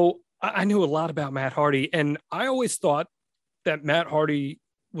 So I knew a lot about Matt Hardy, and I always thought that Matt Hardy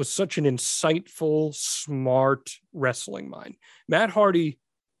was such an insightful, smart wrestling mind. Matt Hardy,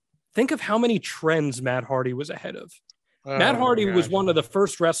 think of how many trends Matt Hardy was ahead of. Matt Hardy was one of the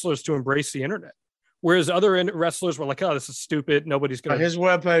first wrestlers to embrace the internet, whereas other wrestlers were like, oh, this is stupid. Nobody's going to. His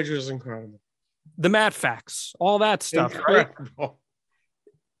webpage was incredible. The Matt Facts, all that stuff. Right? Incredible.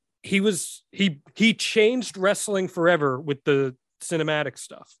 He changed wrestling forever with the cinematic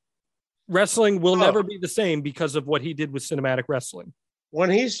stuff. Wrestling will never be the same because of what he did with cinematic wrestling. When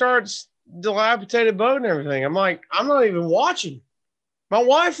he starts dilapidated boat and everything, I'm like, I'm not even watching. My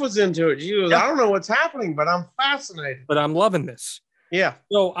wife was into it. She goes, Yeah. I don't know what's happening, but I'm fascinated. but I'm loving this. Yeah.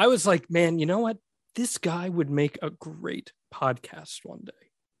 So I was like, man, you know what? This guy would make a great podcast one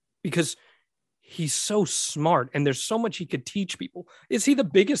day because he's so smart and there's so much he could teach people. Is he the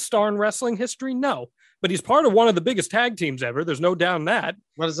biggest star in wrestling history? No, but he's part of one of the biggest tag teams ever. There's no doubt in that.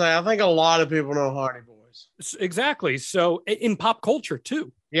 What to say? I think a lot of people know Hardy Boys. Exactly. So in pop culture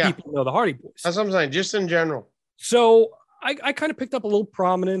too, Yeah. people know the Hardy Boys. That's what I'm saying. Just in general. So I kind of picked up a little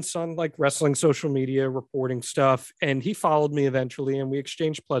prominence on like wrestling social media reporting stuff, and he followed me eventually, and we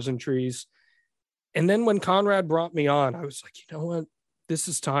exchanged pleasantries. And then when Conrad brought me on, I was like, you know what? This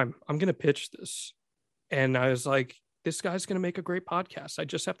is time. I'm going to pitch this. And I was like, this guy's going to make a great podcast. I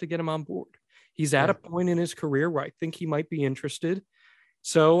just have to get him on board. He's at a point in his career where I think he might be interested.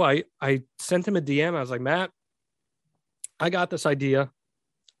 So I sent him a DM. I was like, Matt, I got this idea.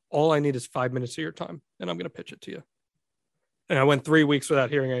 All I need is 5 minutes of your time, and I'm going to pitch it to you. And I went 3 weeks without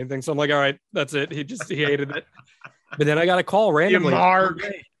hearing anything. So I'm like, all right, that's it. He hated it. But then I got a call randomly.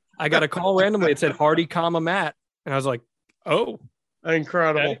 I got a call randomly. It said Hardy, Matt. And I was like, oh,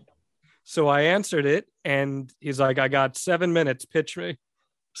 Incredible. okay. So I answered it, and he's like, I got 7 minutes. Pitch me.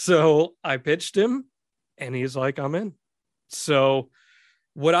 So I pitched him, and he's like, I'm in. So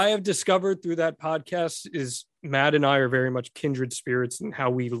what I have discovered through that podcast is Matt and I are very much kindred spirits in how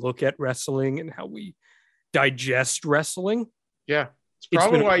we look at wrestling and how we digest wrestling. Yeah. It's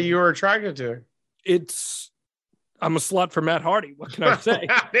probably why you were attracted to her. I'm a slut for Matt Hardy. What can I say?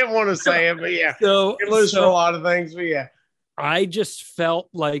 I didn't want to say it, but yeah. So, You lose for a lot of things, but yeah. I just felt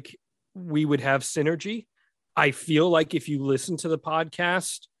like we would have synergy. I feel like if you listen to the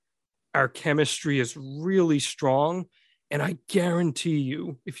podcast, our chemistry is really strong. And I guarantee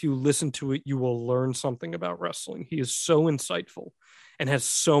you, if you listen to it, you will learn something about wrestling. He is so insightful and has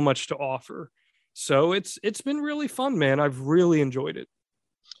so much to offer. So it's been really fun, man. I've really enjoyed it.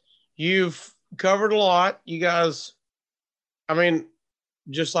 You've covered a lot. You guys, I mean,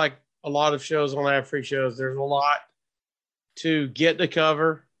 just like a lot of shows on Ad Free Shows, there's a lot to get to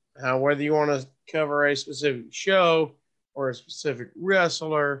cover. Whether you want to cover a specific show or a specific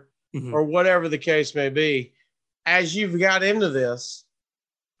wrestler or whatever the case may be, as you've got into this,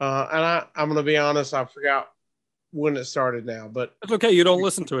 and I'm going to be honest, I forgot when it started now, but it's okay. You don't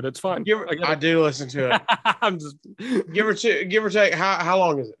listen to it. It's fine. I do listen to it. I'm just give or take. How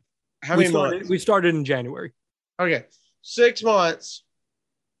long is it? How many months? We started in January. Okay. 6 months.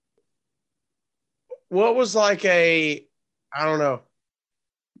 What was like I don't know,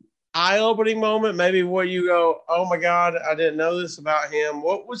 eye-opening moment? Maybe where you go, oh my God, I didn't know this about him.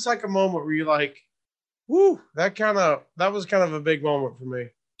 What was like a moment where you like, whoo, that was kind of a big moment for me.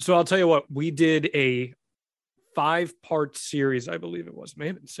 So I'll tell you what, we did a 5-part series, I believe it was,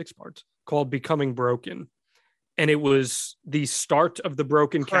 maybe 6 parts, called Becoming Broken. And it was the start of the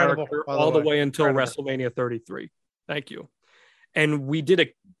Broken character all the way until WrestleMania 33. Thank you. And we did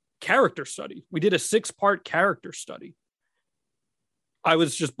a character study. We did a 6-part character study. I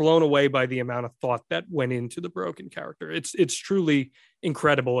was just blown away by the amount of thought that went into the Broken character. It's truly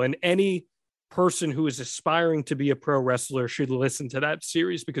incredible. And any person who is aspiring to be a pro wrestler should listen to that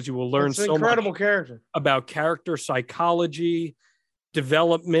series because you will learn so much character about character psychology,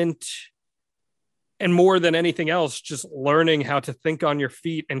 development, and more than anything else, just learning how to think on your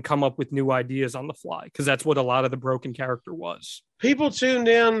feet and come up with new ideas on the fly. Because that's what a lot of the Broken character was. People tuned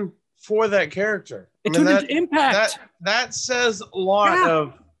in for that character. It tuned into Impact. That says a lot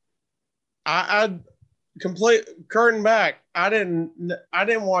of. I complete curtain back. I didn't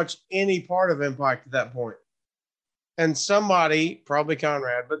watch any part of Impact at that point. And somebody, probably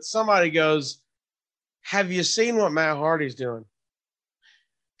Conrad, but somebody goes, have you seen what Matt Hardy's doing?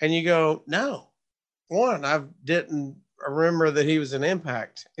 And you go, no. One, I didn't remember that he was in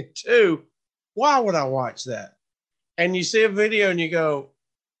Impact. And 2, why would I watch that? And you see a video and you go,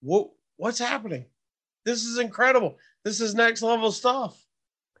 what's happening? This is incredible. This is next level stuff.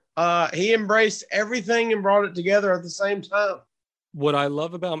 He embraced everything and brought it together at the same time. What I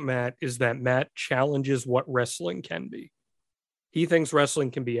love about Matt is that Matt challenges what wrestling can be. He thinks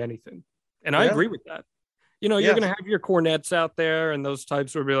wrestling can be anything. And I agree with that. You know, you're going to have your Cornettes out there and those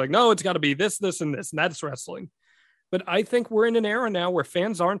types will be like, no, it's got to be this, this, and this, and that's wrestling. But I think we're in an era now where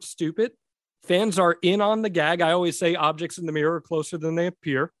fans aren't stupid. Fans are in on the gag. I always say objects in the mirror are closer than they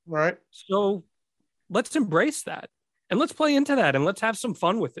appear. Right. So let's embrace that and let's play into that and let's have some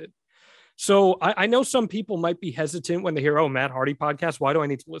fun with it. So I know some people might be hesitant when they hear, oh, Matt Hardy podcast. Why do I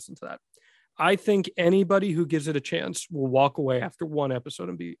need to listen to that? I think anybody who gives it a chance will walk away after one episode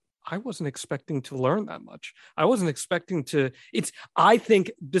and be, I wasn't expecting to learn that much. I wasn't expecting to. I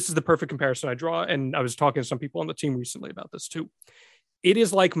think this is the perfect comparison I draw. And I was talking to some people on the team recently about this too. it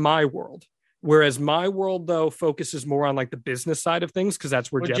is like My World. Whereas My World, though, focuses more on like the business side of things, because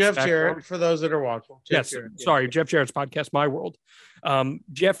that's where With Jeff's Jeff background. Jarrett, for those that are watching. Yes, sorry, Jeff Jarrett's podcast, My World.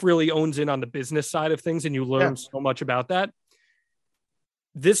 Jeff really owns in on the business side of things, and you learn so much about that.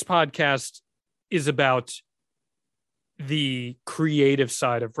 This podcast is about the creative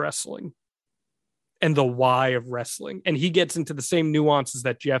side of wrestling and the why of wrestling. And he gets into the same nuances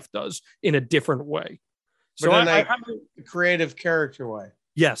that Jeff does in a different way. So in a creative character way.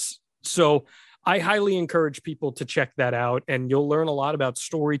 Yes. So I highly encourage people to check that out, and you'll learn a lot about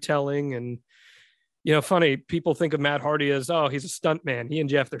storytelling. And, you know, funny, people think of Matt Hardy as, oh, he's a stuntman. He and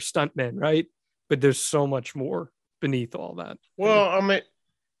Jeff, they're stuntmen, right? But there's so much more beneath all that. Well, I mean,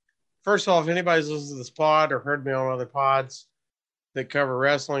 first off, if anybody's listened to this pod or heard me on other pods that cover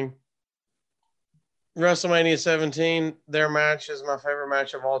wrestling, WrestleMania 17, their match is my favorite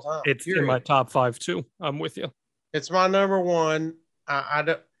match of all time. It's in my top 5 too. I'm with you. It's my number one. I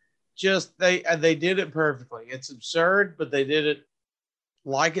don't just they did it perfectly. It's absurd, but they did it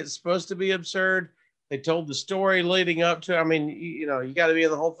like it's supposed to be absurd. They told the story leading up to. I mean, you know, you got to be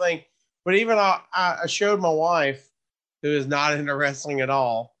in the whole thing. But even I showed my wife, who is not into wrestling at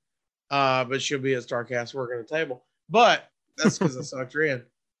all, but she'll be at Starcast working at the table. But that's because I sucked her in.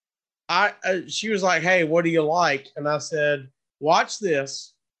 She was like, "Hey, what do you like?" And I said, "Watch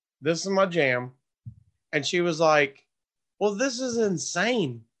this. This is my jam." And she was like, "Well, this is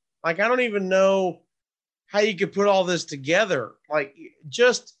insane. Like, I don't even know how you could put all this together. Like,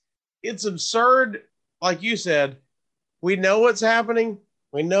 just, it's absurd. Like you said, we know what's happening.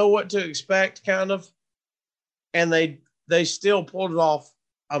 We know what to expect, kind of. And they still pulled it off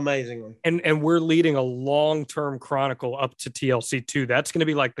amazingly. And we're leading a long-term chronicle up to TLC 2. That's going to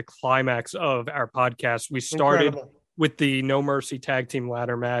be like the climax of our podcast. We started with the No Mercy tag team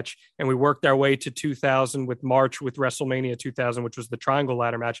ladder match, and we worked our way to 2000 with March with WrestleMania 2000, which was the triangle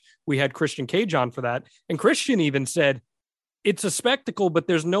ladder match. We had Christian Cage on for that. And Christian even said, it's a spectacle, but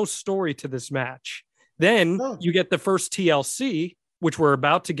there's no story to this match. Then you get the first TLC, which we're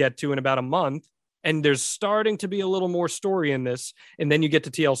about to get to in about a month. And there's starting to be a little more story in this. And then you get to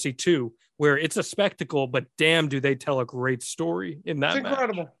TLC 2, where it's a spectacle, but damn, do they tell a great story in that match.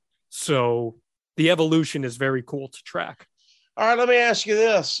 Incredible. So the evolution is very cool to track. All right, let me ask you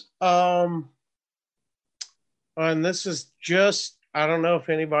this. And this is just, I don't know if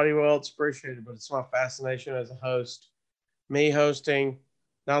anybody else appreciates it, but it's my fascination as a host. Me hosting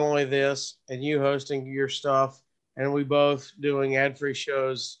not only this and you hosting your stuff, and we both doing ad-free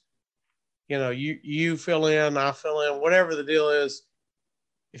shows. You know, you fill in, I fill in, whatever the deal is.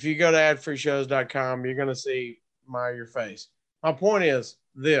 If you go to adfreeshows.com, you're going to see your face. My point is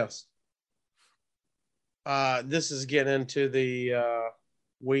this. This is getting into the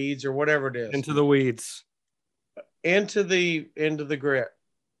weeds or whatever it is. Into the weeds. Into the grit.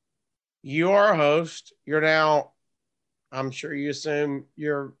 You are a host. You're now, I'm sure you assume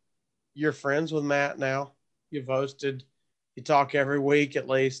you're friends with Matt now. You've hosted. You talk every week at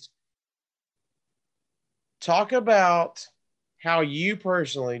least. Talk about how you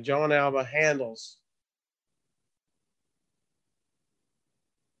personally, John Alba, handles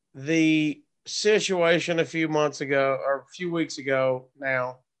the situation a few months ago or a few weeks ago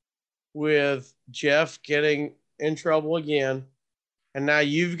now with Jeff getting in trouble again. And now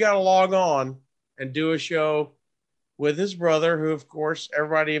you've got to log on and do a show with his brother, who, of course,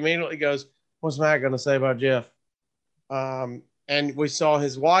 everybody immediately goes, what's Matt going to say about Jeff? And we saw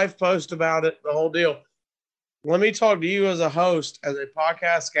his wife post about it, the whole deal. Let me talk to you as a host, as a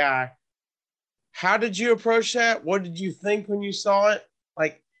podcast guy. How did you approach that? What did you think when you saw it?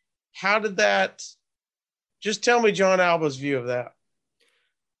 Like, how did that? Just tell me John Alba's view of that.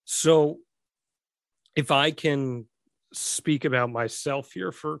 So if I can speak about myself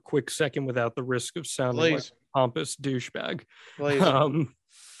here for a quick second without the risk of sounding like a pompous douchebag. Please.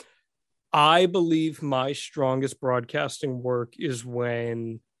 I believe my strongest broadcasting work is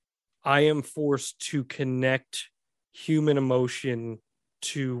when I am forced to connect human emotion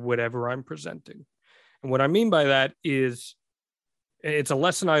to whatever I'm presenting. And what I mean by that is it's a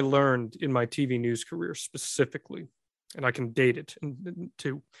lesson I learned in my TV news career specifically, and I can date it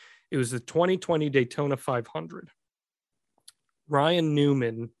to. It was the 2020 Daytona 500. Ryan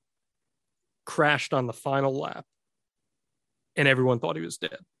Newman crashed on the final lap, and everyone thought he was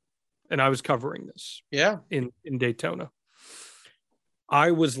dead. And I was covering this in Daytona.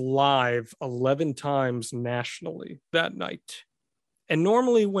 I was live 11 times nationally that night. And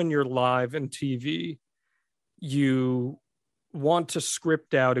normally when you're live in TV, you want to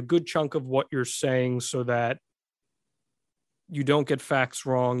script out a good chunk of what you're saying so that you don't get facts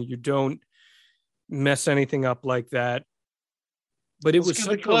wrong. You don't mess anything up like that. But it Let's was get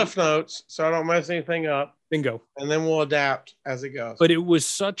such the cliff notes so I don't mess anything up, bingo. and then we'll adapt as it goes. But it was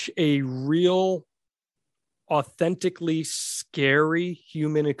such a real, authentically scary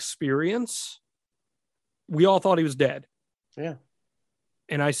human experience. We all thought he was dead. Yeah.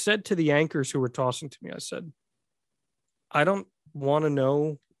 And I said to the anchors who were tossing to me, I said, I don't want to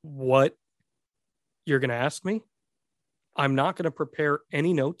know what you're going to ask me. I'm not going to prepare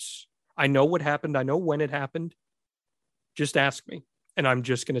any notes. I know what happened. I know when it happened. Just ask me, and I'm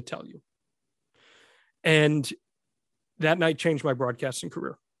just going to tell you. And that night changed my broadcasting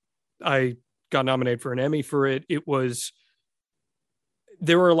career. I got nominated for an Emmy for it.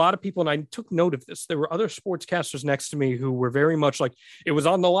 There were a lot of people, and I took note of this. There were other sportscasters next to me who were very much like, it was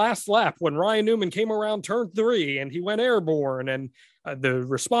on the last lap when Ryan Newman came around turn 3 and he went airborne, and the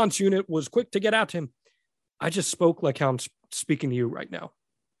response unit was quick to get out to him. I just spoke like how I'm speaking to you right now.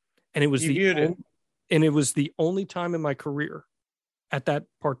 And it was the only time in my career at that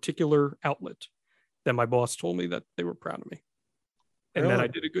particular outlet that my boss told me that they were proud of me and that I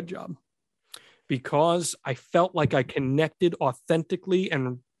did a good job, because I felt like I connected authentically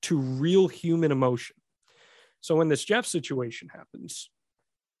and to real human emotion. So when this Jeff situation happens,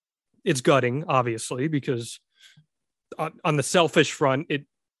 it's gutting, obviously, because on the selfish front, it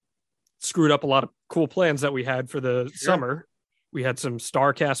screwed up a lot of cool plans that we had for the summer. We had some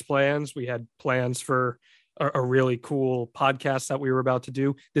StarCast plans. We had plans for a really cool podcast that we were about to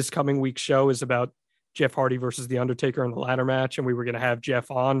do. This coming week's show is about Jeff Hardy versus The Undertaker in the ladder match, and we were going to have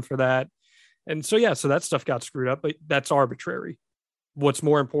Jeff on for that. And so, so that stuff got screwed up, but that's arbitrary. What's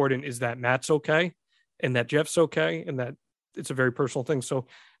more important is that Matt's okay, and that Jeff's okay, and that it's a very personal thing. So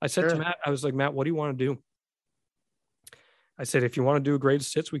I said to Matt, I was like, Matt, what do you want to do? I said, if you want to do a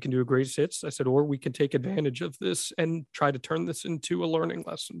greatest hits, we can do a greatest hits. I said, or we can take advantage of this and try to turn this into a learning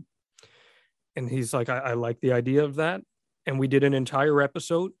lesson. And he's like, I like the idea of that. And we did an entire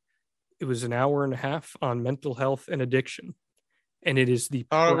episode. It was an hour and a half on mental health and addiction. And it is the it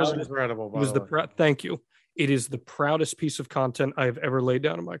was incredible. Thank you. It is the proudest piece of content I have ever laid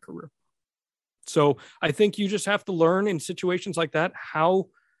down in my career. So I think you just have to learn in situations like that how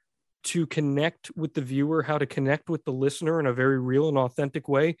to connect with the viewer, how to connect with the listener in a very real and authentic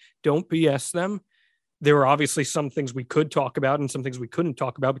way. Don't BS them. There are obviously some things we could talk about and some things we couldn't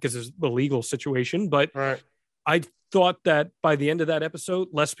talk about because there's the legal situation. But I thought that by the end of that episode,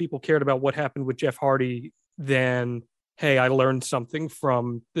 less people cared about what happened with Jeff Hardy than, hey, I learned something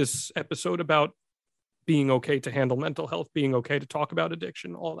from this episode about being okay to handle mental health, being okay to talk about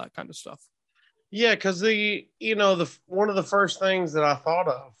addiction, all that kind of stuff. Yeah, because one of the first things that I thought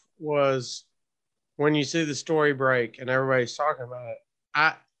of was when you see the story break and everybody's talking about it.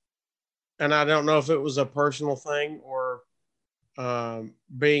 I don't know if it was a personal thing or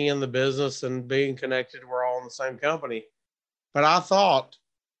being in the business and being connected. We're all in the same company, but I thought,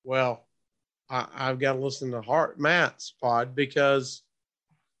 well, I've got to listen to Matt's pod because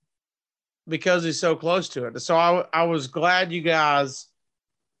he's so close to it. So I was glad you guys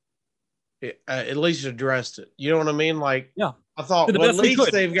at least addressed it. You know what I mean? Like, yeah. I thought, well, at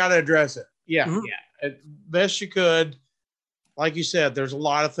least they've got to address it. Yeah, best you could. Like you said, there's a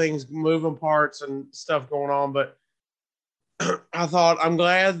lot of things, moving parts and stuff going on, but I thought I'm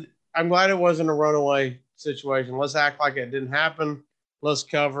glad it wasn't a runaway situation. Let's act like it didn't happen. Let's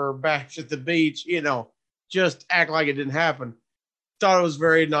cover back at the beach. Just act like it didn't happen. Thought it was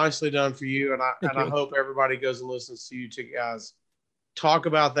very nicely done for you, and I hope everybody goes and listens to you two guys talk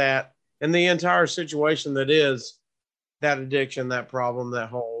about that and the entire situation that is that addiction, that problem, that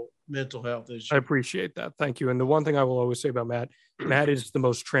whole mental health issue. I appreciate that. Thank you. And the one thing I will always say about Matt is the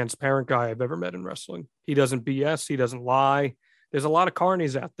most transparent guy I've ever met in wrestling. He doesn't BS. He doesn't lie. There's a lot of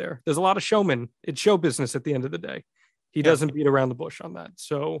carnies out there. There's a lot of showmen. It's show business at the end of the day. He doesn't beat around the bush on that.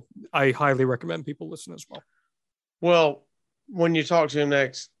 So I highly recommend people listen as well. Well, when you talk to him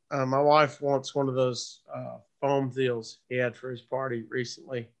next, my wife wants one of those foam deals he had for his party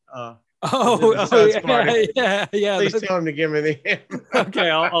recently. Yeah. Please tell him to give me the. Okay,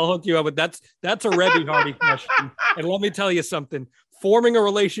 I'll hook you up. But that's a Rebby Hardy question. And let me tell you something. Forming a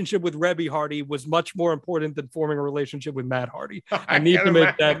relationship with Rebby Hardy was much more important than forming a relationship with Matt Hardy. I need to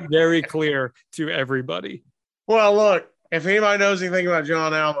make that very clear to everybody. Well, look, if anybody knows anything about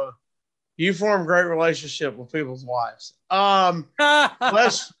John Alma, you form a great relationship with people's wives.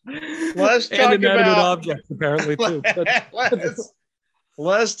 Let's talk and about objects apparently too.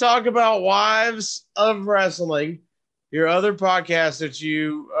 Let's talk about Wives of Wrestling, your other podcast that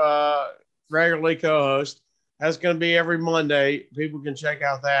you regularly co-host. That's going to be every Monday. People can check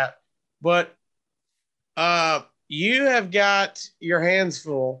out that. But you have got your hands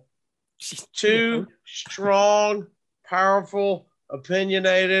full. Two strong, powerful,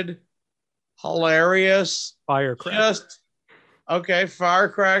 opinionated, hilarious, Firecracker. just okay,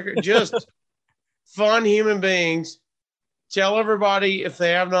 firecracker, just fun human beings. Tell everybody if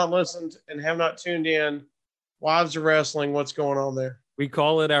they have not listened and have not tuned in, Wives of Wrestling, what's going on there? We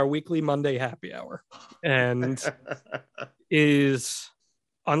call it our weekly Monday happy hour, and is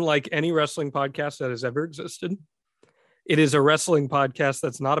unlike any wrestling podcast that has ever existed. It is a wrestling podcast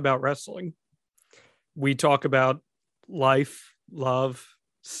that's not about wrestling. We talk about life, love,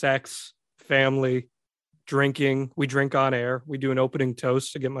 sex, family, drinking. We drink on air. We do an opening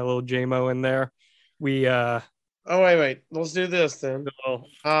toast to get my little JMO in there. We Oh, wait. Let's do this then.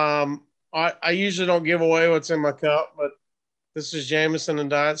 I usually don't give away what's in my cup, but this is Jameson and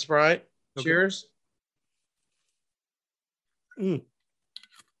Diet Sprite. Okay. Cheers. I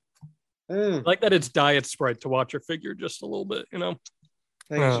like that it's Diet Sprite to watch your figure just a little bit, you know.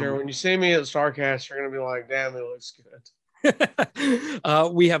 Thanks, sir. When you see me at StarCast, you're going to be like, damn, it looks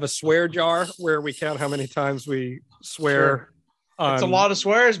good. We have a swear jar where we count how many times we swear. Sure. It's a lot of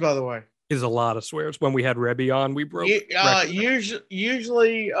swears, by the way. Is a lot of swears. When we had Rebby on, we broke.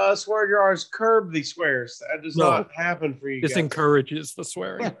 Usually swear jars curb the swears. That does not happen for you. This guys. encourages the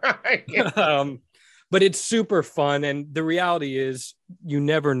swearing. Right. But it's super fun. And the reality is you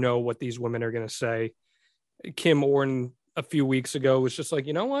never know what these women are going to say. Kim Orton a few weeks ago was just like,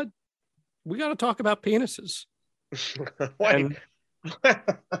 you know what? We got to talk about penises. And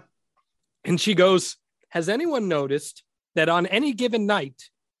she goes, has anyone noticed that on any given night,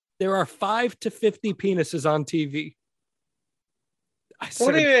 there are 5 to 50 penises on TV?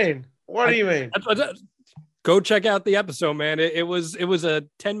 What do you mean? What do you mean? Go check out the episode, man. It was a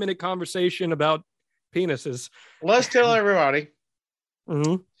 10-minute conversation about penises. Let's tell everybody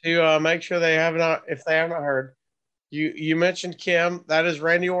Mm-hmm. to make sure they have not, if they have not heard. You mentioned Kim. That is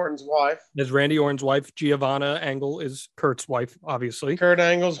Randy Orton's wife. There's Randy Orton's wife. Giovanna Angle is Kurt's wife, obviously. Kurt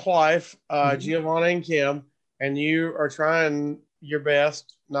Angle's wife, Giovanna and Kim. And you are trying your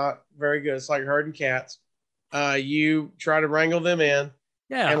best. Not very good. It's like herding cats. You try to wrangle them in.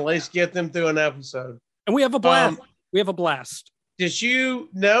 Yeah. And at least get them through an episode. And we have a blast. Did you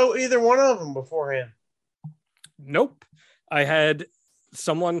know either one of them beforehand? Nope. I had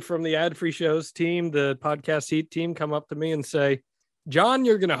someone from the Ad Free Shows team, the Podcast Heat team, come up to me and say, John,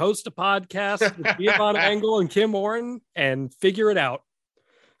 you're going to host a podcast with Giovanna Angle and Kim Orton and figure it out.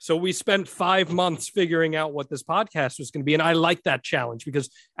 So we spent 5 months figuring out what this podcast was going to be. And I like that challenge because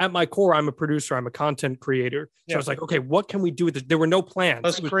at my core, I'm a producer. I'm a content creator. So I was like, okay, what can we do with this? There were no plans.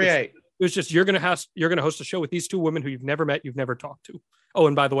 Let's create. It was just, you're going to host a show with these two women who you've never met, you've never talked to. Oh,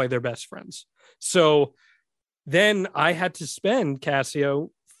 and by the way, they're best friends. So then I had to spend,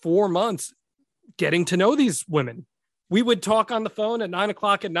 Cassio, 4 months getting to know these women. We would talk on the phone at 9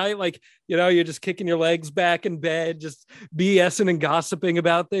 o'clock at night. Like, you know, you're just kicking your legs back in bed, just BSing and gossiping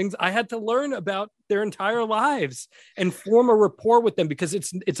about things. I had to learn about their entire lives and form a rapport with them because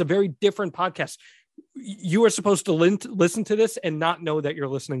it's a very different podcast. You are supposed to listen to this and not know that you're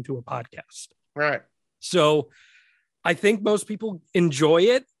listening to a podcast. Right. So I think most people enjoy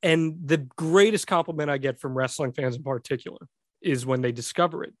it. And the greatest compliment I get from wrestling fans in particular is when they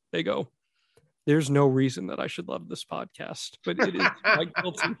discover it. They go, there's no reason that I should love this podcast, but it is my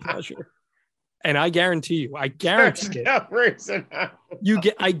guilty pleasure. And I guarantee it. I guarantee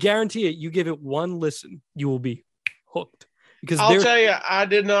it. You give it one listen, you will be hooked. Because I'll tell you, I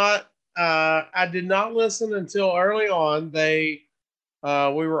did not listen until early on. We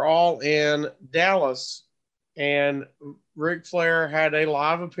were all in Dallas, and Ric Flair had a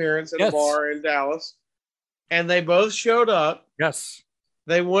live appearance at a bar in Dallas, and they both showed up. Yes.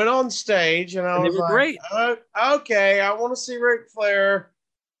 They went on stage, and I was like, great. Okay, I want to see Ric Flair,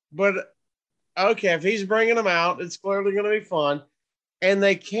 but okay, if he's bringing them out, it's clearly going to be fun. And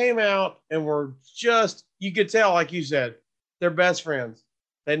they came out and were just, you could tell, like you said, they're best friends.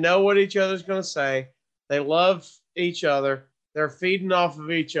 They know what each other's going to say. They love each other. They're feeding off of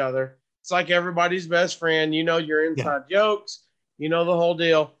each other. It's like everybody's best friend. You know your inside jokes. You know the whole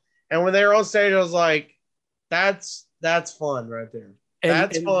deal. And when they were on stage, I was like, that's fun right there.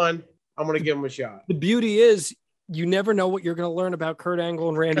 That's fun. I'm going to give them a shot. The beauty is you never know what you're going to learn about Kurt Angle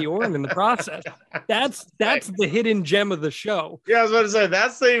and Randy Orton in the process. That's the hidden gem of the show. Yeah, I was about to say,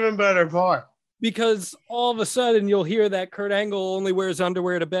 that's the even better part. Because all of a sudden you'll hear that Kurt Angle only wears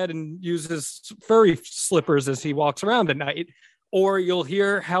underwear to bed and uses furry slippers as he walks around at night. Or you'll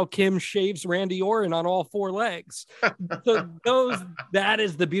hear how Kim shaves Randy Orton on all 4 legs. So that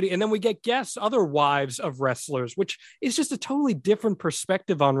is the beauty. And then we get guests, other wives of wrestlers, which is just a totally different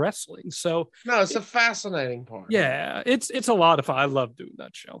perspective on wrestling. So no, it's a fascinating part. Yeah, it's a lot of fun. I love doing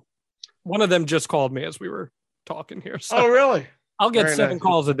that show. One of them just called me as we were talking here. So oh, really? I'll get Very 7 nice.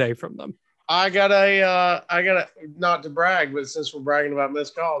 calls a day from them. I got a not to brag, but since we're bragging about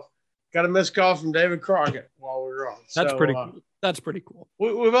missed calls, got a missed call from David Crockett while we were on. That's So, pretty cool. That's pretty cool.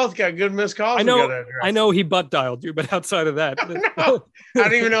 We both got good missed calls. I we gotta know. address. I know he butt dialed you, but outside of that, No, I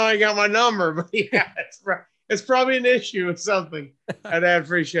don't even know he got my number, but yeah, it's probably an issue with something at ad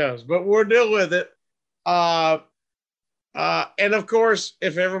free shows, but we'll deal with it. And of course,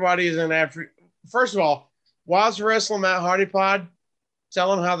 if everybody is in ad free, first of all, Wild Wrestling Matt Hardy Pod,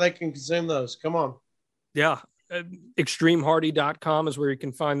 tell them how they can consume those. Come on. yeah. Extremehardy.com is where you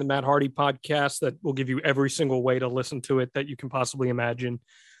can find the Matt Hardy podcast that will give you every single way to listen to it that you can possibly imagine.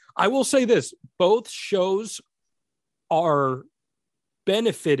 I will say this, both shows are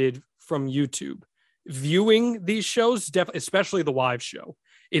benefited from YouTube. Viewing these shows, especially the live show,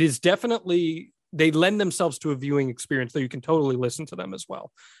 it is definitely, they lend themselves to a viewing experience, though you can totally listen to them as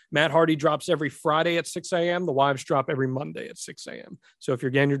well. Matt Hardy drops every Friday at 6 a.m. The wives drop every Monday at 6 a.m. So if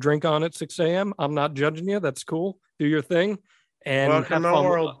you're getting your drink on at 6 a.m., I'm not judging you. That's cool. Do your thing. And Welcome have to fun the with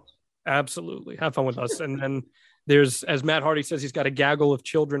world. us. Absolutely. Have fun with us. And then there's, as Matt Hardy says, he's got a gaggle of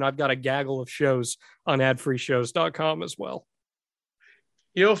children. I've got a gaggle of shows on adfreeshows.com as well.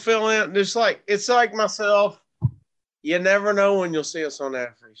 You'll fill in just like it's like myself. You never know when you'll see us on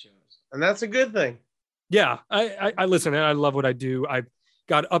ad free shows, and that's a good thing. Yeah, I listen and I love what I do. I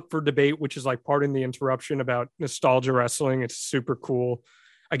got Up for Debate, which is like pardon the interruption about nostalgia wrestling. It's super cool.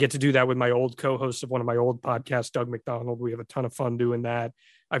 I get to do that with my old co-host of one of my old podcasts, Doug McDonald. We have a ton of fun doing that.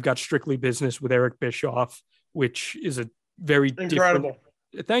 I've got Strictly Business with Eric Bischoff, which is a very Incredible.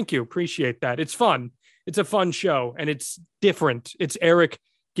 different. Thank you. Appreciate that. It's fun. It's a fun show and it's different. It's Eric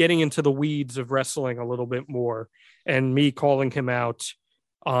getting into the weeds of wrestling a little bit more and me calling him out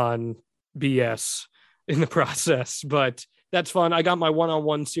on BS in the process, but that's fun. I got my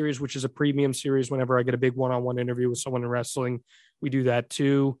one-on-one series, which is a premium series. Whenever I get a big one-on-one interview with someone in wrestling, we do that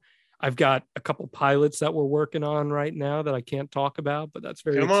too. I've got a couple pilots that we're working on right now that I can't talk about, but that's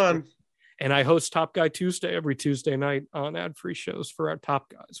very Come on. And I host Top Guy Tuesday every Tuesday night on ad-free shows for our top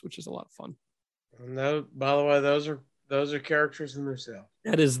guys, which is a lot of fun. No, by the way, those are characters in themselves.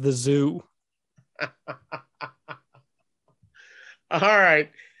 That is the zoo. All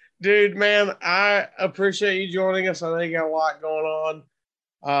right, dude, man, I appreciate you joining us. I know you got a lot going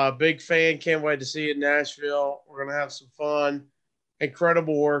on. Big fan. Can't wait to see you in Nashville. We're going to have some fun.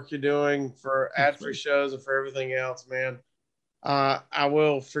 Incredible work you're doing for ad-free shows and for everything else, man. I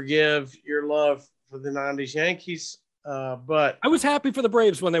will forgive your love for the 90s Yankees, but I was happy for the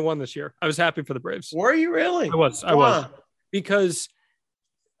Braves when they won this year. I was happy for the Braves. were you really? I was. Because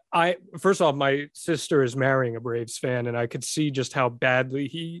first off, my sister is marrying a Braves fan, and I could see just how badly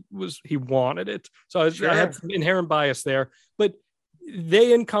he wanted it. So I had some inherent bias there, but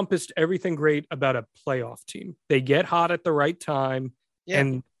they encompassed everything great about a playoff team. They get hot at the right time,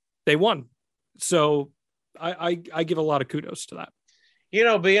 and they won. So I give a lot of kudos to that. You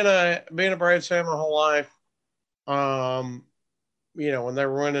know, being a Braves fan my whole life, you know, when they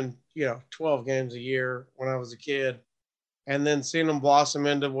were winning, 12 games a year when I was a kid, and then seeing them blossom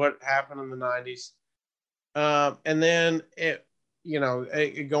into what happened in the 90s. And then it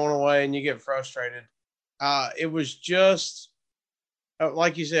going away and you get frustrated. It was just,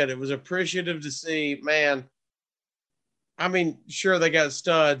 like you said, it was appreciative to see, man. I mean, sure, they got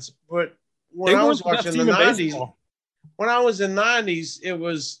studs, but when I was watching the 90s, when I was in 90s, it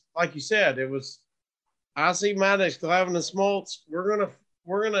was, like you said, it was, I see Maddox, Glavine, and Smoltz. We're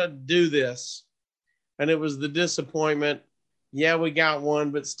gonna do this. And it was the disappointment. Yeah, we got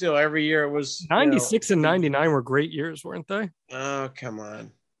one, but still every year it was 96 and 99 were great years, weren't they? Oh, come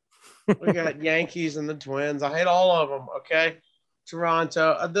on. We got Yankees and the Twins. I hate all of them, okay?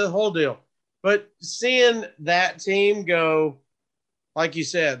 Toronto, the whole deal. But seeing that team go, like you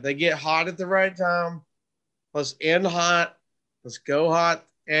said, they get hot at the right time. Let's end hot. Let's go hot.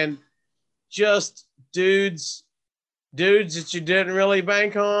 And just dudes that you didn't really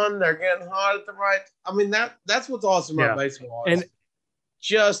bank on, they're getting hot at the right. I mean, that's what's awesome about baseball. And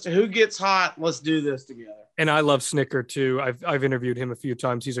just who gets hot, let's do this together. And I love Snicker too. I've interviewed him a few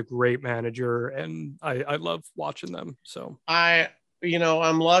times. He's a great manager, and I love watching them. So I'm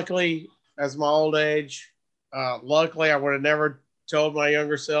luckily, as my old age, luckily I would have never told my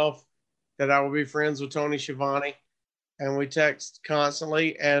younger self that I would be friends with Tony Schiavone, and we text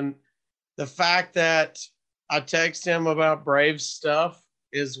constantly. And the fact that I text him about Braves stuff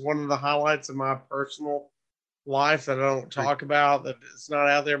is one of the highlights of my personal life that I don't talk about, that it's not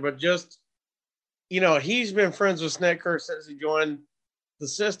out there. But just, he's been friends with Snicker since he joined the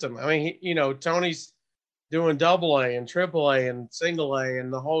system. I mean, Tony's doing AA and AAA and single A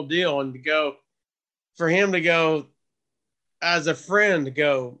and the whole deal. And for him to go, as a friend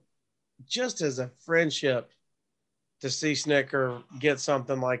go, just as a friendship, to see Snicker get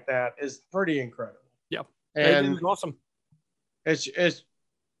something like that is pretty incredible. Yeah. And It's awesome. It's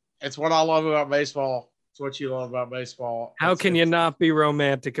what I love about baseball. It's what you love about baseball. How can you not be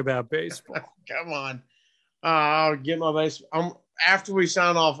romantic about baseball? Come on. I'll get my baseball. After we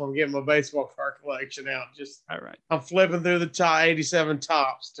sign off, I'm getting my baseball card collection out. All right. I'm flipping through the top 87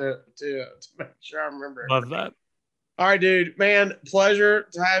 tops to make sure I remember. Love that. All right, dude. Man, pleasure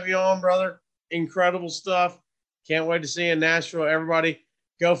to have you on, brother. Incredible stuff. Can't wait to see you in Nashville. Everybody,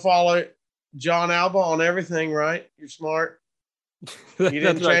 go follow John Alba on everything, right? You're smart. You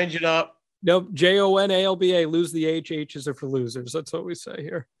didn't change it up. Nope. JONALBA. Lose the H. H's are for losers. That's what we say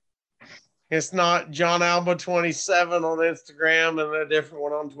here. It's not John Alba 27 on Instagram and a different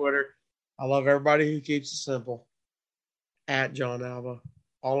one on Twitter. I love everybody who keeps it simple. At John Alba.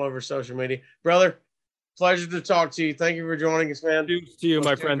 All over social media. Brother, pleasure to talk to you. Thank you for joining us, man. Cheers to you,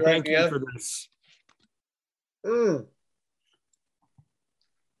 my friend. Thank you for this.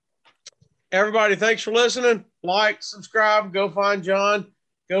 Everybody, thanks for listening. Like, subscribe, go find John.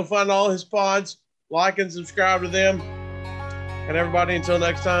 Go find all his pods. Like and subscribe to them. And everybody, until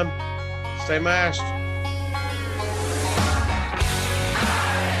next time, stay mashed.